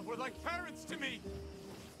Devila were like parents to me!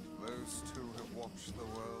 Those two have watched the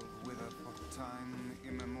world wither for time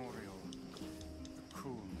immemorial. The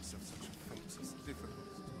cruelness of such a fate is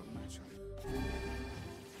difficult to imagine.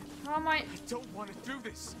 How am I? I don't want to do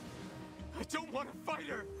this! I don't want to fight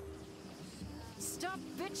her! Stop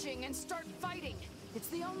bitching and start fighting. It's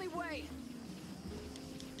the only way.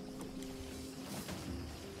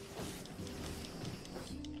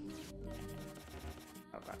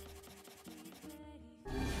 Okay.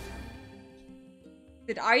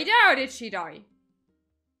 Did I die or did she die?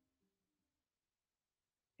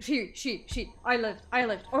 She. I lived.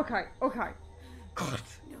 Okay. God.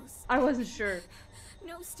 I wasn't sure.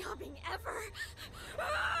 No stopping ever.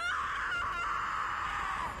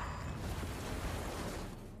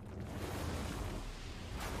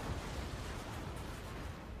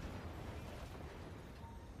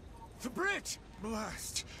 The bridge!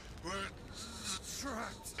 Blast! We're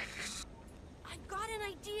trapped. I've got an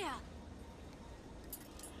idea.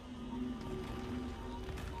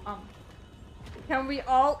 Can we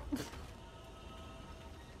all?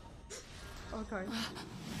 Okay.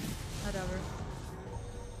 Whatever.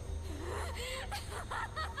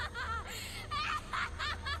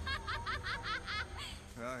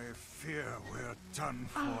 I fear we're done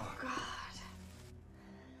for. Oh God.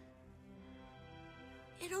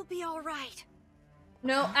 It'll be all right.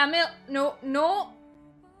 No, Emil. No, no.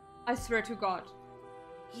 I swear to God.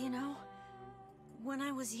 You know, when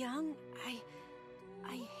I was young, I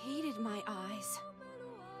hated my eyes.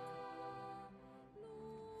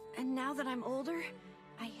 And now that I'm older,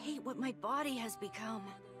 I hate what my body has become.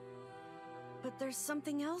 But there's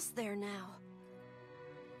something else there now.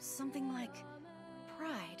 Something like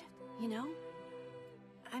pride, you know?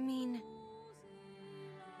 I mean,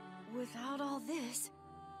 without all this,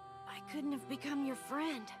 I couldn't have become your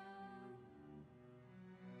friend.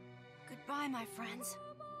 Goodbye, my friends.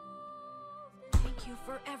 Thank you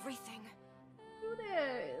for everything. Do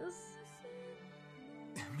this.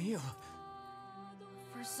 Emil.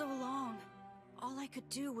 For so long, all I could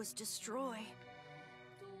do was destroy.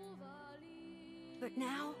 But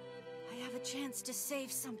now, I have a chance to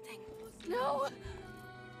save something. No!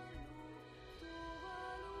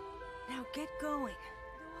 Now get going,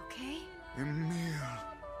 okay? Emil.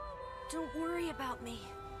 Don't worry about me.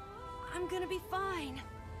 I'm gonna be fine.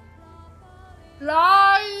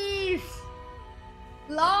 Lies!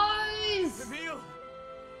 Lies! Emil!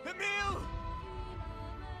 Emil!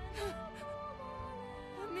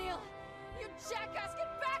 Emil! You jackass,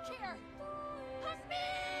 get back here!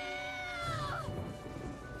 Emil!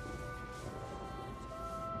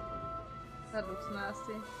 That looks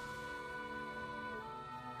nasty.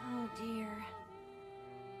 Oh dear.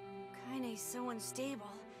 Kaine's so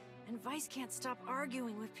unstable, and Vice can't stop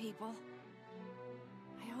arguing with people.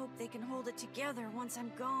 I hope they can hold it together once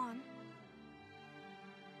I'm gone.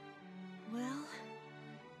 Well,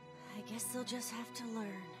 I guess they'll just have to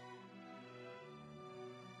learn.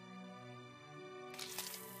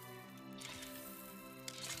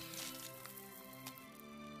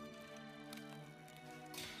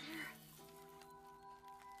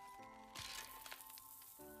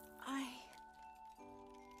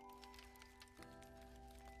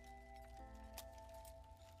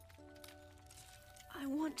 I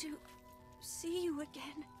want to see you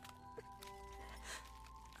again.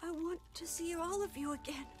 I want to see all of you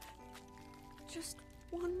again. Just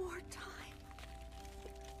one more time.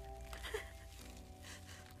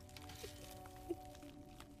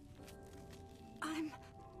 I'm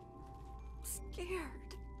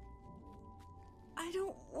scared. I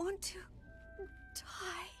don't want to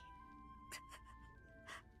die.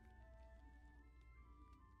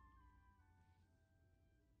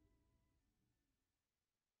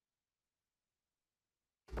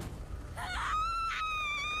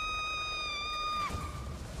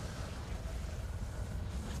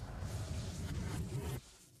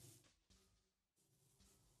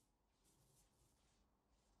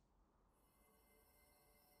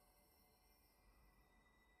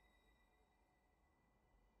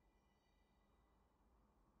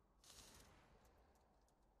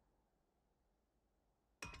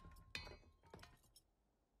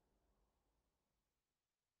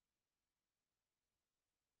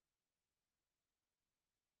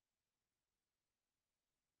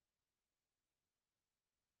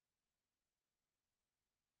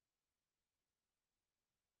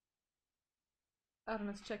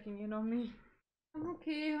 Arna's checking in on me. I'm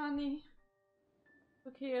okay, honey.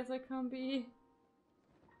 Okay as I can be.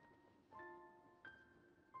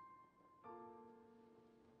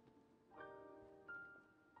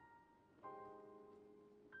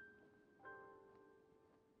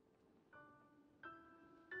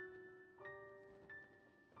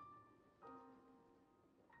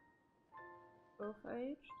 Both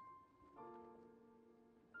aged.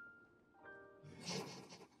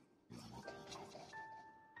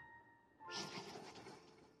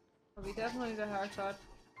 We definitely need a haircut.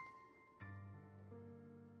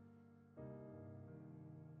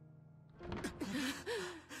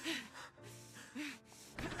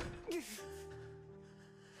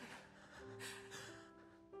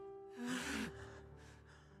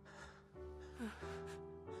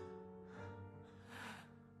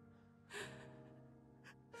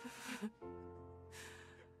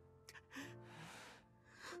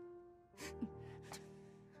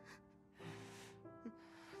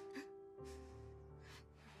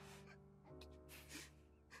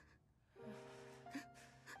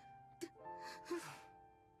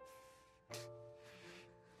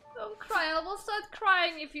 start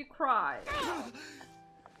crying if you cry.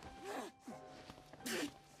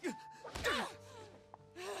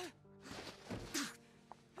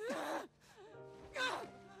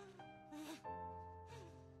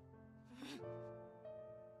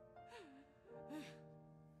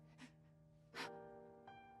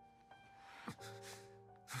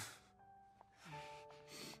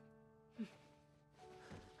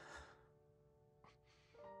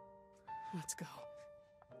 Let's go.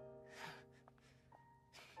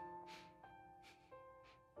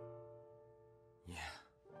 Yeah.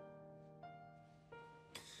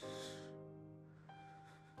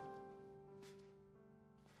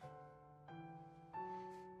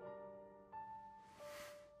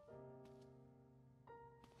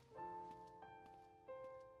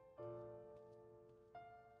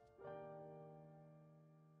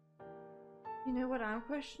 You know what I'm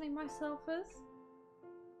questioning myself is?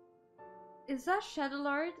 Is that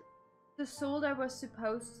Shadowlord the soul that was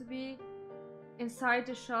supposed to be inside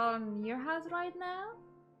the shell Nier has right now?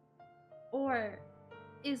 Or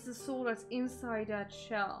is the soul that's inside that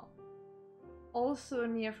shell also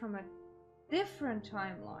Nier from a different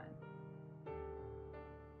timeline?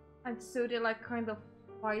 And so they're like kind of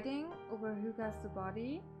fighting over who gets the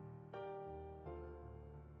body?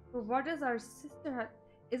 But what does our sister have?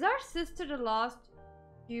 Is our sister the last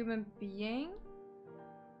human being?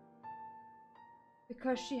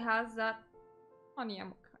 Because she has that. Honey, I'm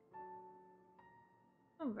okay.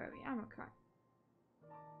 Don't worry, I'm okay.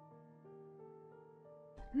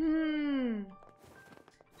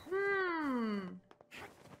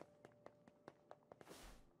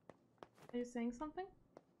 Are you saying something?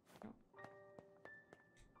 No.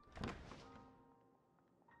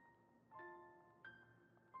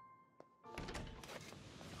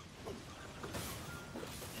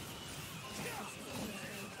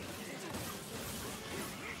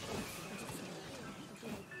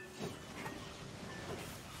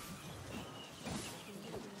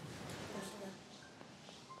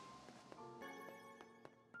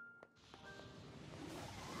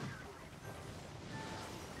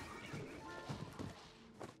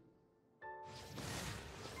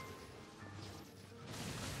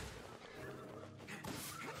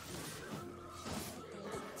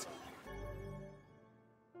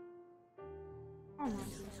 Oh my.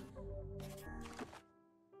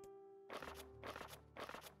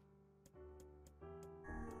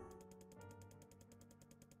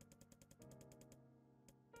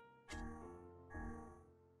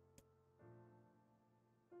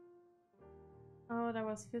 Oh, that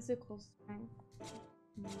was physical strength.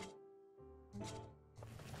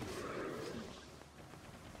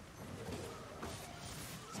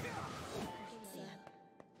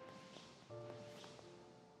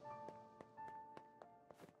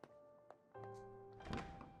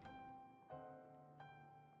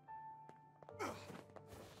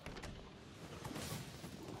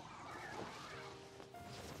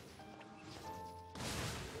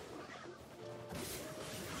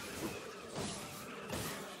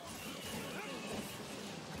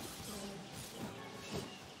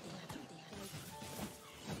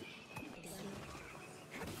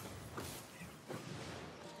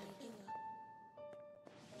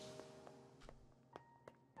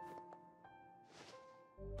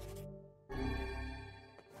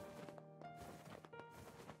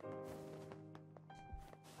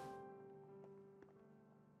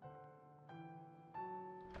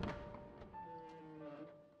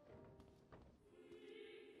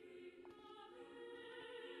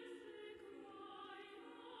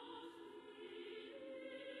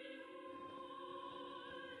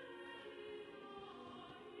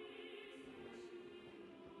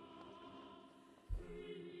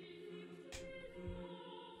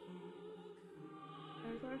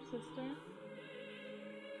 There's our sister.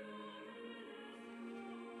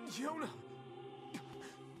 Yona!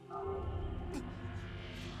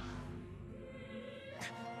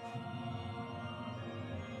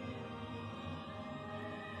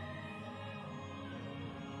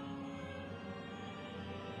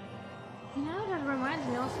 You know, that reminds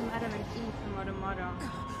me also of Adam and Eve from Automata.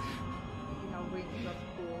 You know, wings look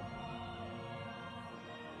cool.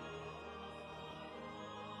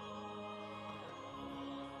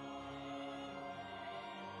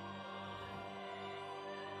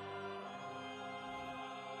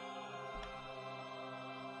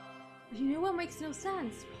 You know what makes no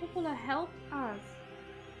sense? Popola helped us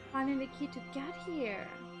finding the key to get here.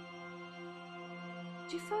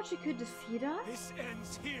 She thought she could defeat us? This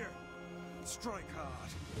ends here. Strike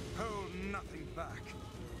hard. Hold nothing back.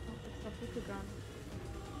 Oh, except with the gun.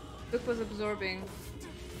 Book was absorbing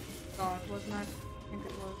God, wasn't it? I think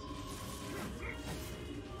it was.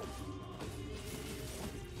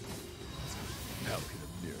 How can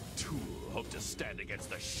a mere tool hope to stand against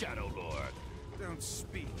the Shadowlord? Don't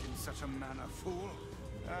speak in such a manner, fool.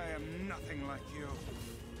 I am nothing like you.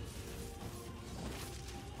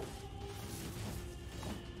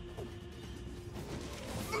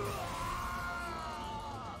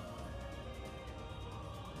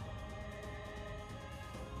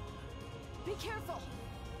 Be careful!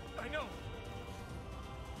 I know!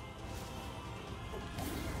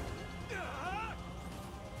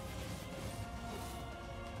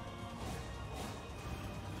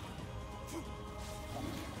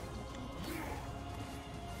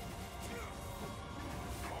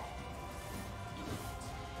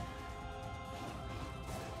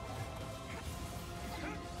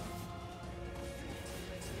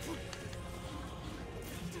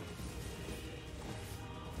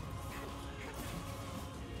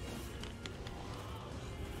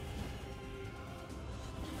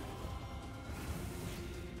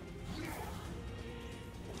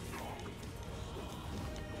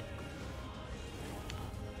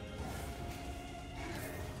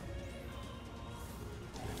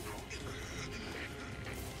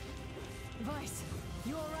 Vice,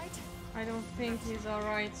 you alright? I don't think he's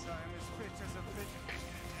alright. I'm as fit as a fit.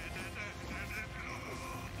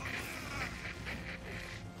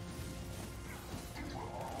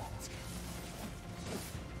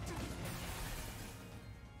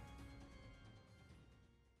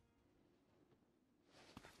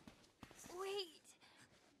 Wait!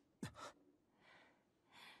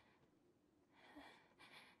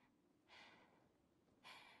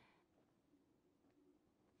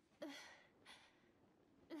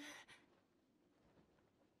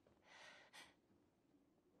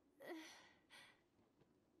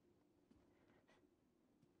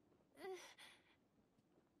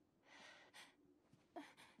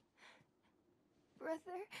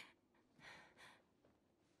 Brother?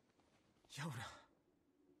 Yoda.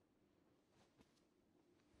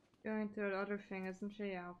 Going to the other thing, isn't she?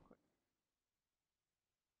 Yeah, of course.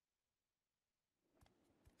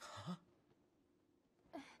 Huh?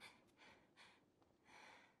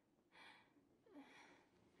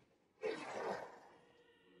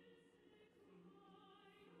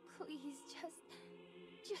 Please,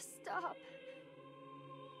 just stop.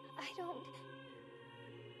 I don't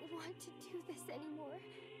want to do this anymore.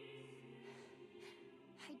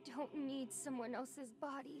 I don't need someone else's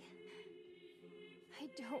body. I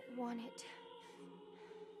don't want it.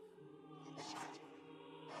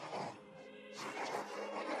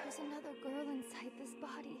 There's another girl inside this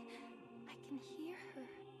body. I can hear her.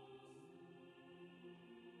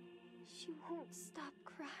 She won't stop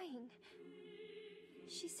crying.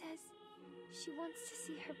 She says she wants to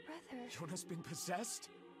see her brother. Yoda's been possessed?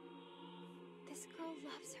 This girl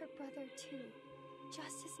loves her brother too,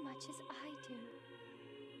 just as much as I do.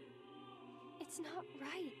 It's not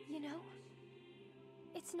right, you know?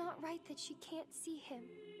 It's not right that she can't see him.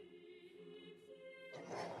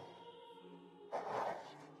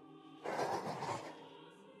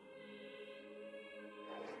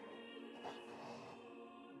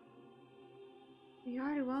 We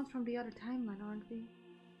are the ones from the other timeline, aren't we?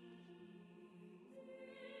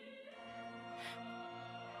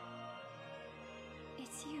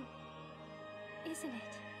 It's you, isn't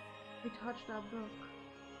it? We touched our book.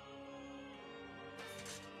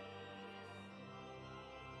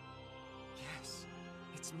 Yes,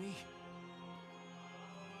 it's me.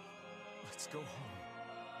 Let's go home.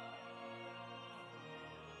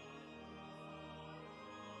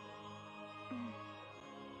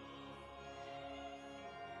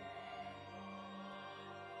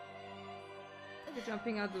 You're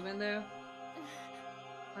jumping out the window.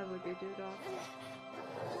 Why would you do that?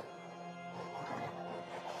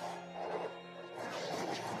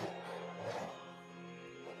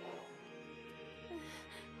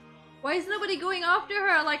 Why is nobody going after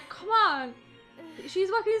her? Like, come on!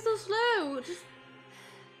 She's walking so slow! Just...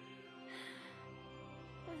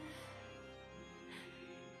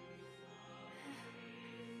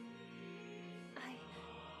 I'm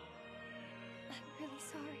really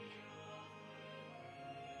sorry.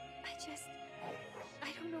 I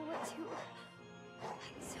don't know what to...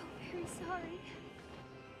 I'm so very sorry.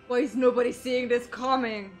 Why is nobody seeing this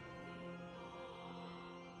coming?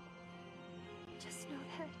 Just know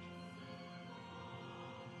that...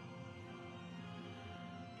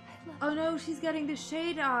 I love Oh no, she's getting the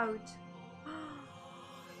shade out.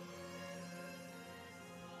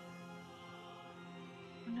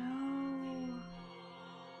 No.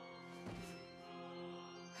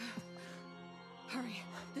 Hurry.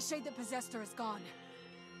 The shade that possessed her is gone.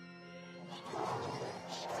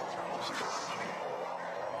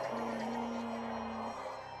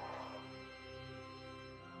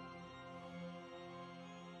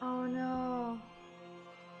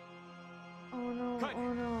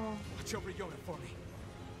 Watch over Yona for me.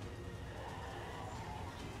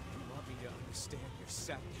 You want me to understand your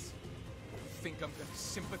sadness? You think I'm gonna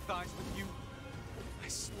sympathize with you? I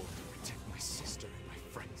swore to protect my sister and my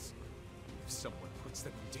friends. If someone puts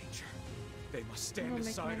them in danger, they must stand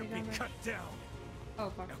aside or be cut down. Oh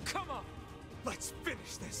fuck. Now come on! Let's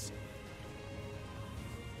finish this!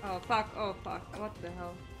 Oh fuck, oh fuck. What the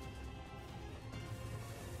hell?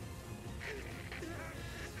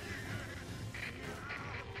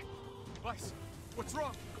 Weiss, what's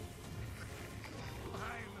wrong?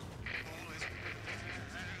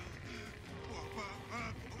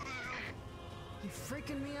 You're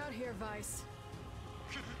freaking me out here, Weiss.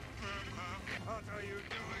 What are you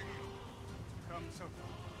doing? Come so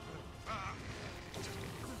far.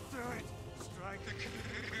 Do it! Strike the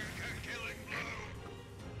killing blow!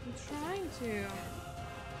 I'm trying to.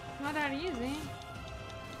 Not that easy.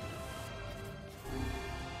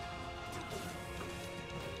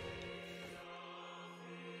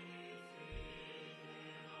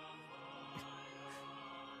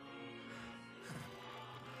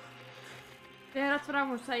 Yeah, that's what I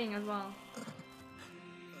was saying as well.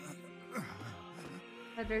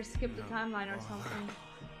 That they skipped the timeline or something.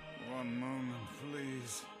 One moment,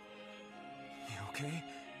 please. You okay?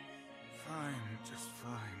 Fine, just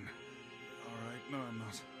fine. Alright, no, I'm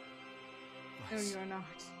not. No, you're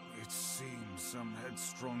not. It seems some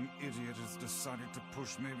headstrong idiot has decided to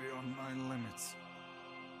push me beyond my limits.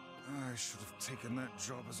 I should have taken that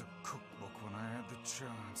job as a cookbook when I had the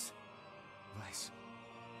chance. Weiss,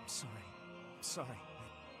 I'm sorry. I'm sorry.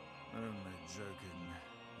 Only joking.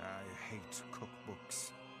 I hate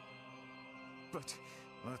cookbooks. But...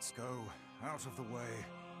 Let's go. Out of the way.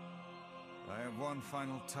 I have one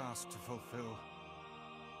final task to fulfill.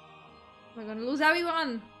 We're gonna lose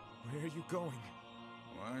everyone! where are you going?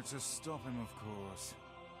 Why, to stop him, of course.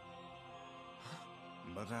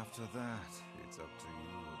 But after that, it's up to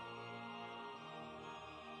you.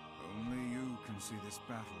 Only you can see this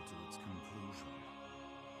battle to its conclusion.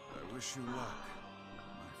 I wish you luck,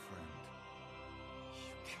 my friend.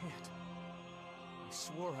 You can't. I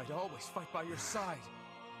swore I'd always fight by your side.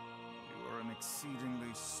 You are an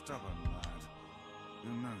exceedingly stubborn lad.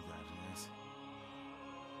 You know that, yes?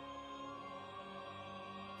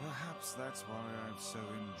 Perhaps that's why I've so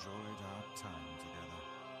enjoyed our time together.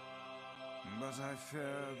 But I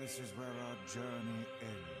fear this is where our journey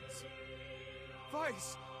ends.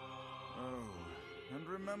 Weiss! Oh, and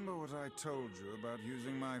remember what I told you about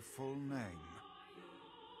using my full name?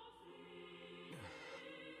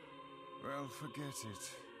 Well, forget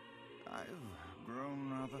it. I've grown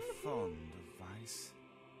rather fond of Weiss.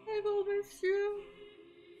 I will miss you.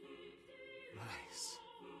 Weiss.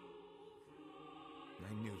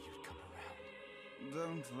 I knew you'd come around.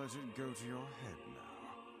 Don't let it go to your head now.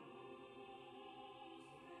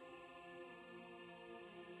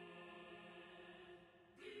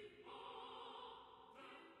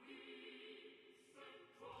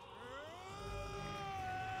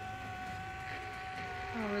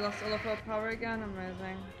 Oh, we lost all of our power again?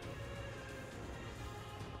 Amazing.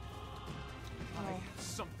 I have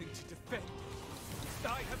something to defend.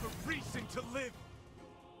 I have a reason to live.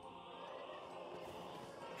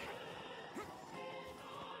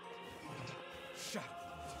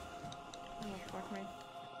 Shadowlords. Oh, fuck me.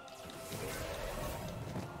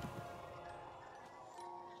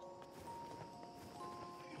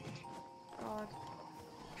 God.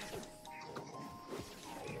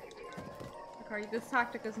 Okay, this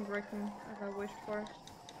tactic isn't working as I wished for.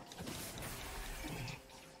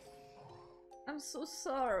 I'm so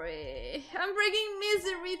sorry. I'm bringing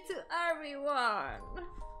misery to everyone.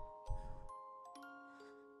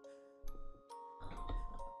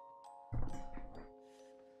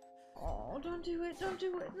 Oh, don't do it, don't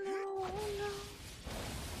do it. No, no.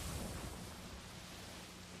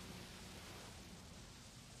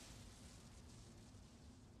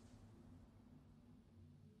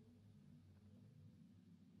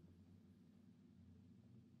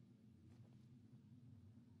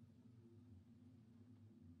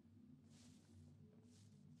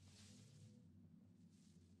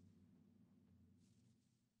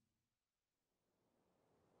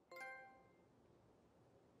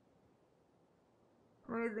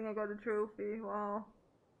 Amazing, I got a trophy, wow.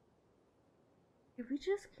 Did we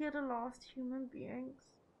just kill the last human beings?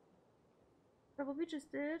 Is that what we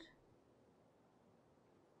just did?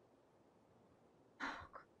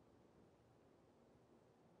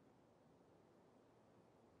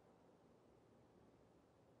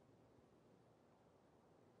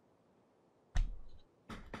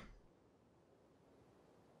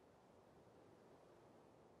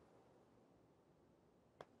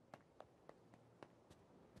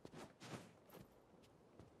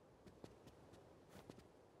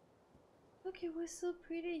 Look, he was so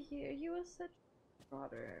pretty here. He was such a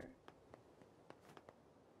brother.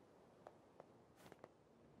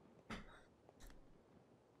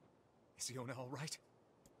 Is Yona all right?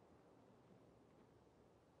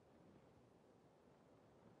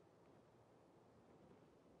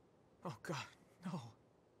 Oh God, no.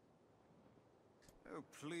 Oh,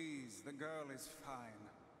 please, the girl is fine.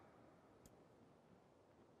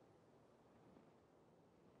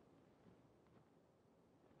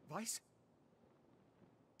 Vice?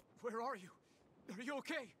 Where are you? Are you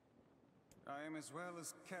okay? I am as well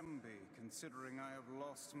as can be, considering I have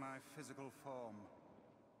lost my physical form.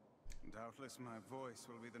 Doubtless my voice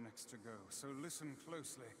will be the next to go, so listen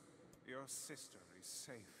closely. Your sister is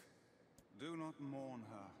safe. Do not mourn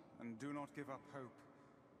her, and do not give up hope.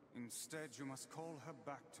 Instead, you must call her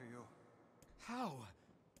back to you. How?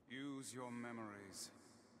 Use your memories.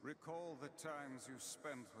 Recall the times you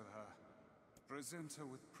spent with her. Present her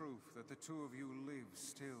with proof that the two of you live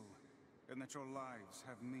still, and that your lives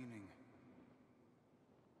have meaning.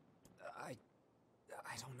 I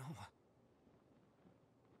don't know.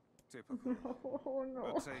 Typical. Oh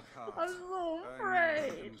no. But take heart. I'm so I know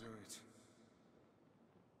afraid. you can do it.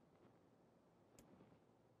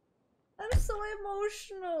 I'm so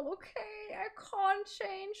emotional, okay? I can't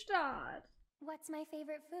change that. What's my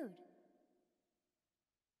favorite food?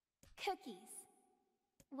 Cookies.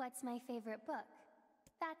 What's my favorite book?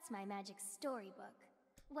 That's my magic storybook.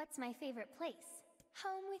 What's my favorite place?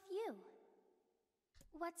 Home with you.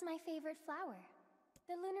 What's my favorite flower?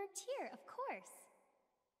 The lunar tear, of course.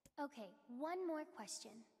 Okay, one more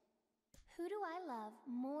question. Who do I love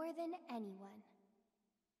more than anyone?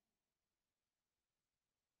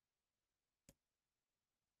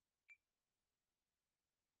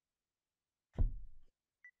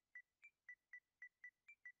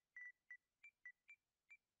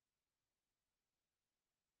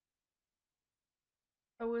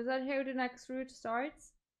 Oh, is that how the next route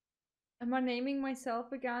starts? Am I naming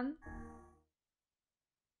myself again?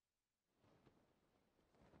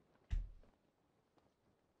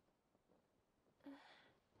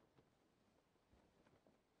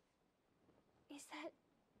 Is that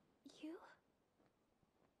you?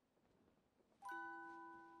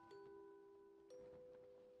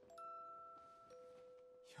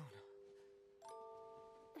 Yona.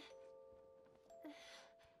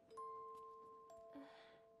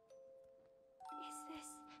 Is this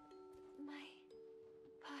my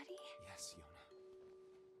body? Yes, Yona.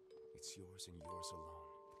 It's yours and yours alone.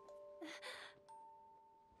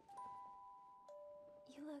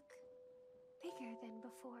 You look bigger than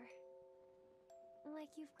before.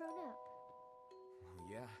 Like you've grown up. Well,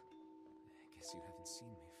 yeah. I guess you haven't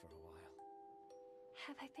seen me for a while.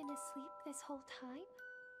 Have I been asleep this whole time?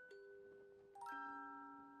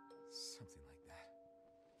 Something like that.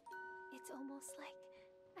 It's almost like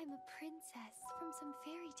I'm a princess from some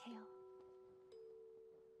fairy tale.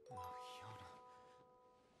 Oh, Yona.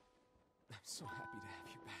 I'm so happy to have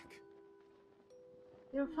you back.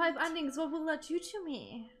 There are 5 endings. What will that do to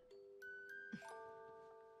me?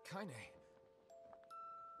 Kaine.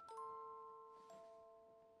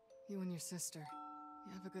 You and your sister,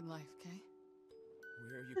 you have a good life, okay?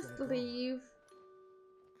 Where are you Just gonna go? leave.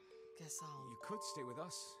 Guess I'll... You could stay with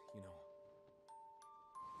us, you know.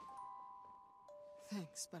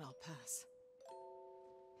 Thanks, but I'll pass.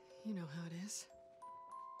 You know how it is.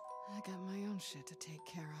 I got my own shit to take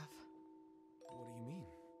care of. What do you mean?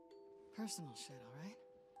 Personal shit, alright?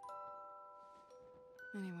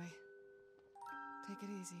 Anyway, take it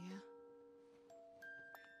easy, yeah?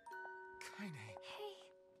 Kaine. Hey,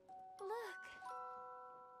 look!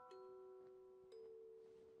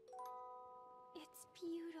 It's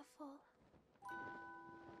beautiful.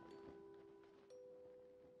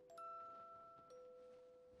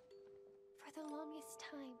 For the longest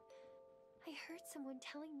time, I heard someone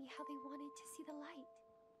telling me how they wanted to see the light.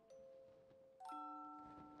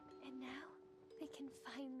 And now, they can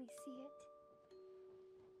finally see it.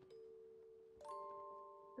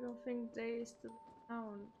 I don't think they still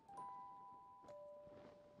found.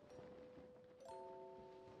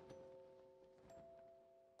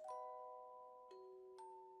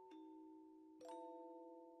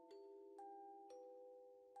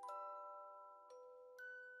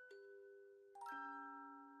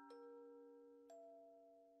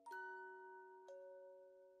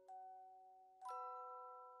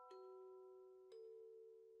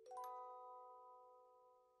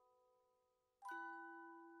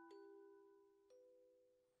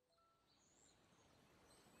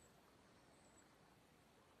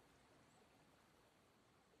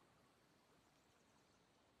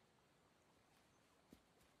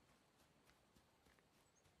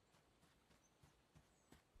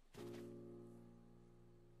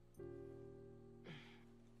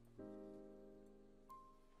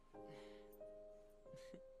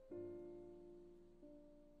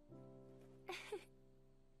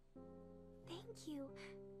 Thank you.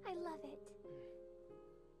 I love it.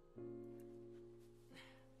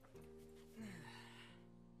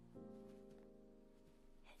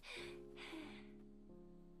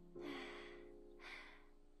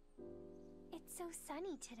 It's so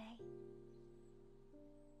sunny today.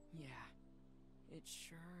 Yeah, it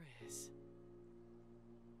sure is.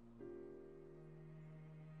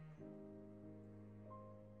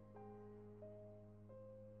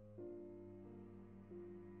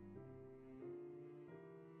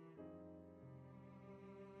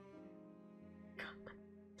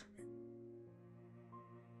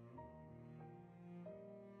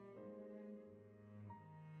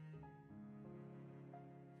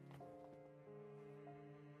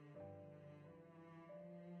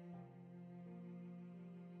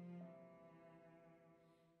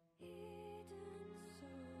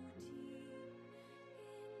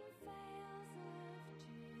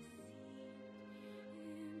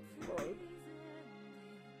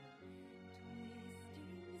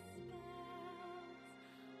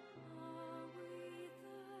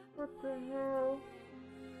 What the hell?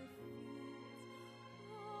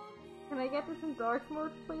 Can I get this in dark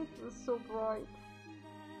mode, please? This is so bright.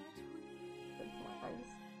 That's my eyes.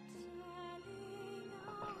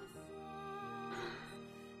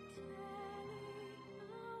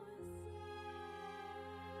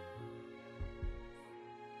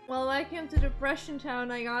 Well, welcome to Depression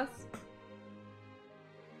Town, I guess.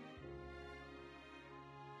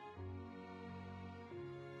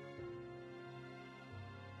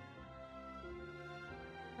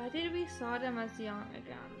 Why did we saw them as young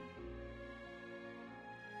again?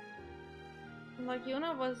 Like,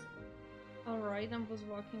 Yuna was alright and was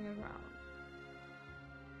walking around.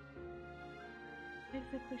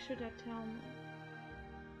 Exactly should that tell me?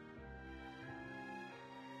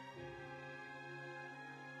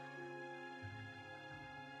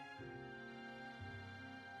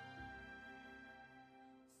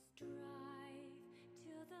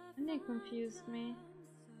 And they confused me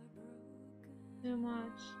too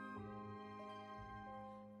much.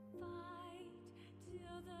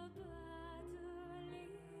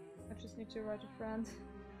 I just need to write a friend.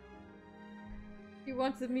 He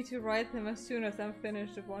wanted me to write him as soon as I'm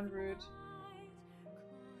finished with one route.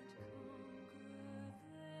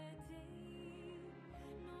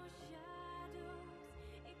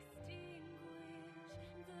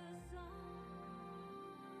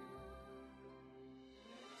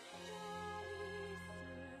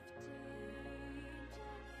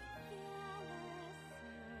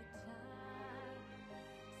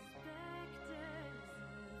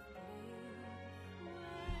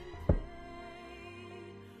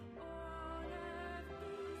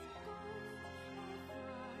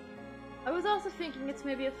 I was also thinking it's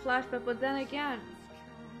maybe a flashback, but then again,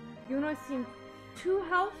 Yuna seemed too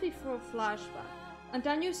healthy for a flashback. And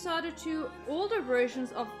then you saw the two older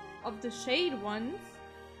versions of the Shade ones.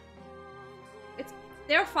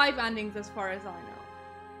 There are 5 endings as far as I know.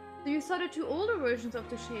 So you saw the two older versions of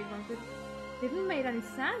the Shade ones that didn't make any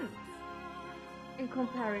sense in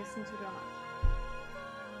comparison to that.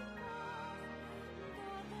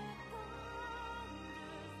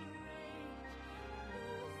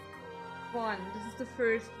 This is the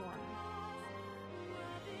first one.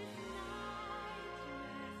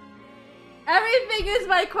 Everything is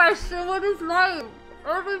my question. What is life?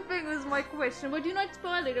 Everything is my question. But do not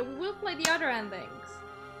spoil it. We will play the other endings.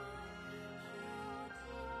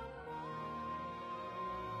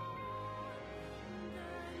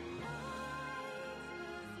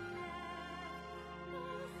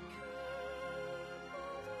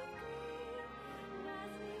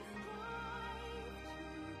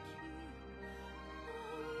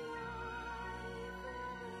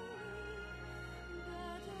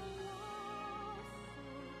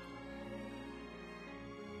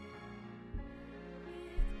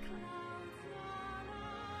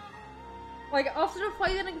 Like, after the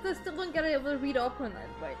fight, I still don't get able to read up on it.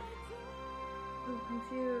 Like, I'm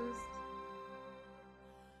confused.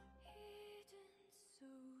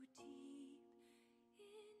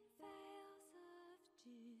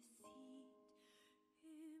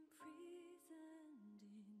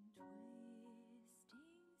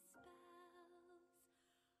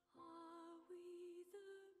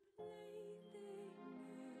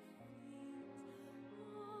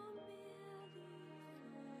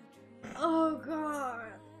 Oh god.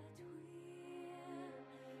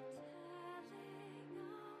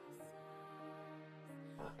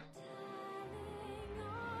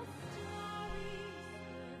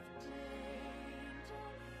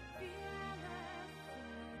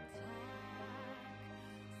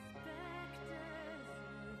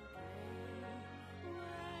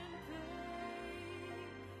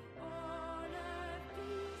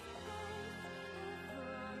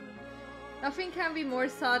 Nothing can be more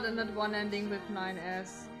sad than that one ending with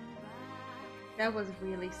 9S. That was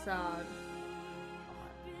really sad.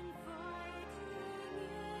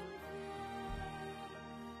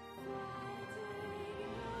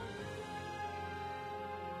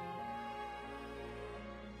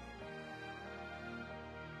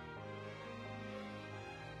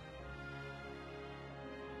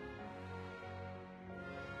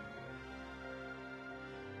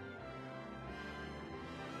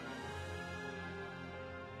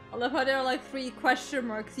 I love how there are like 3 question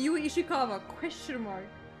marks. Yu Ishikawa, question mark.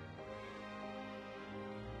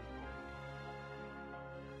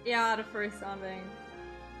 Yeah, the first ending.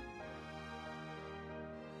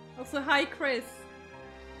 Also, hi Chris.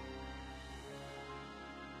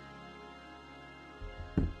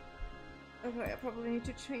 Okay, I probably need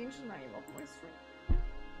to change the name of my stream.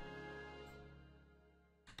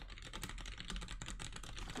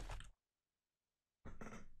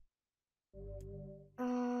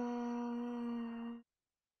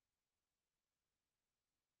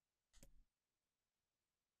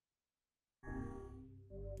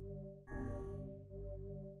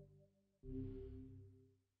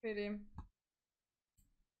 Really?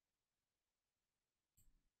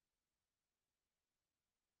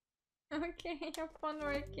 Okay, have fun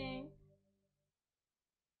working.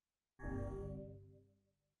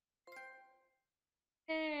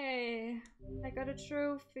 Hey, I got a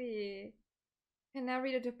trophy. Can I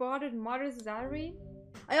read a departed mother's diary?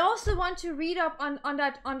 I also want to read up on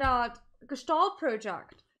that Gestalt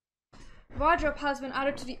project. Wardrobe has been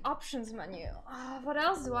added to the options menu. What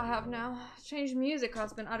else do I have now? Change music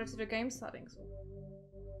has been added to the game settings.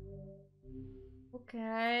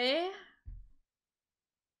 Okay.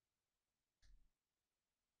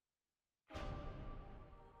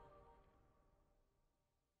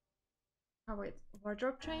 Oh wait,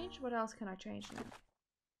 wardrobe change? What else can I change now?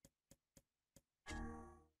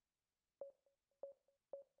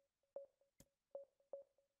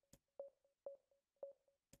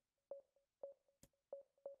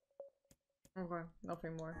 Okay,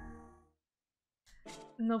 nothing more.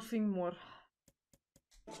 Nothing more.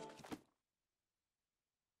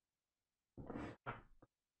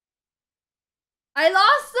 I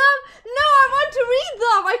lost them? No, I want to read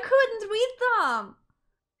them! I couldn't read them!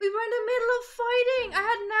 We were in the middle of fighting! I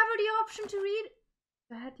had never the option to read.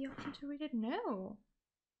 I had the option to read it? No.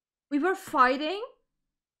 We were fighting?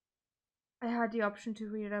 I had the option to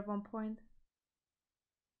read it at one point.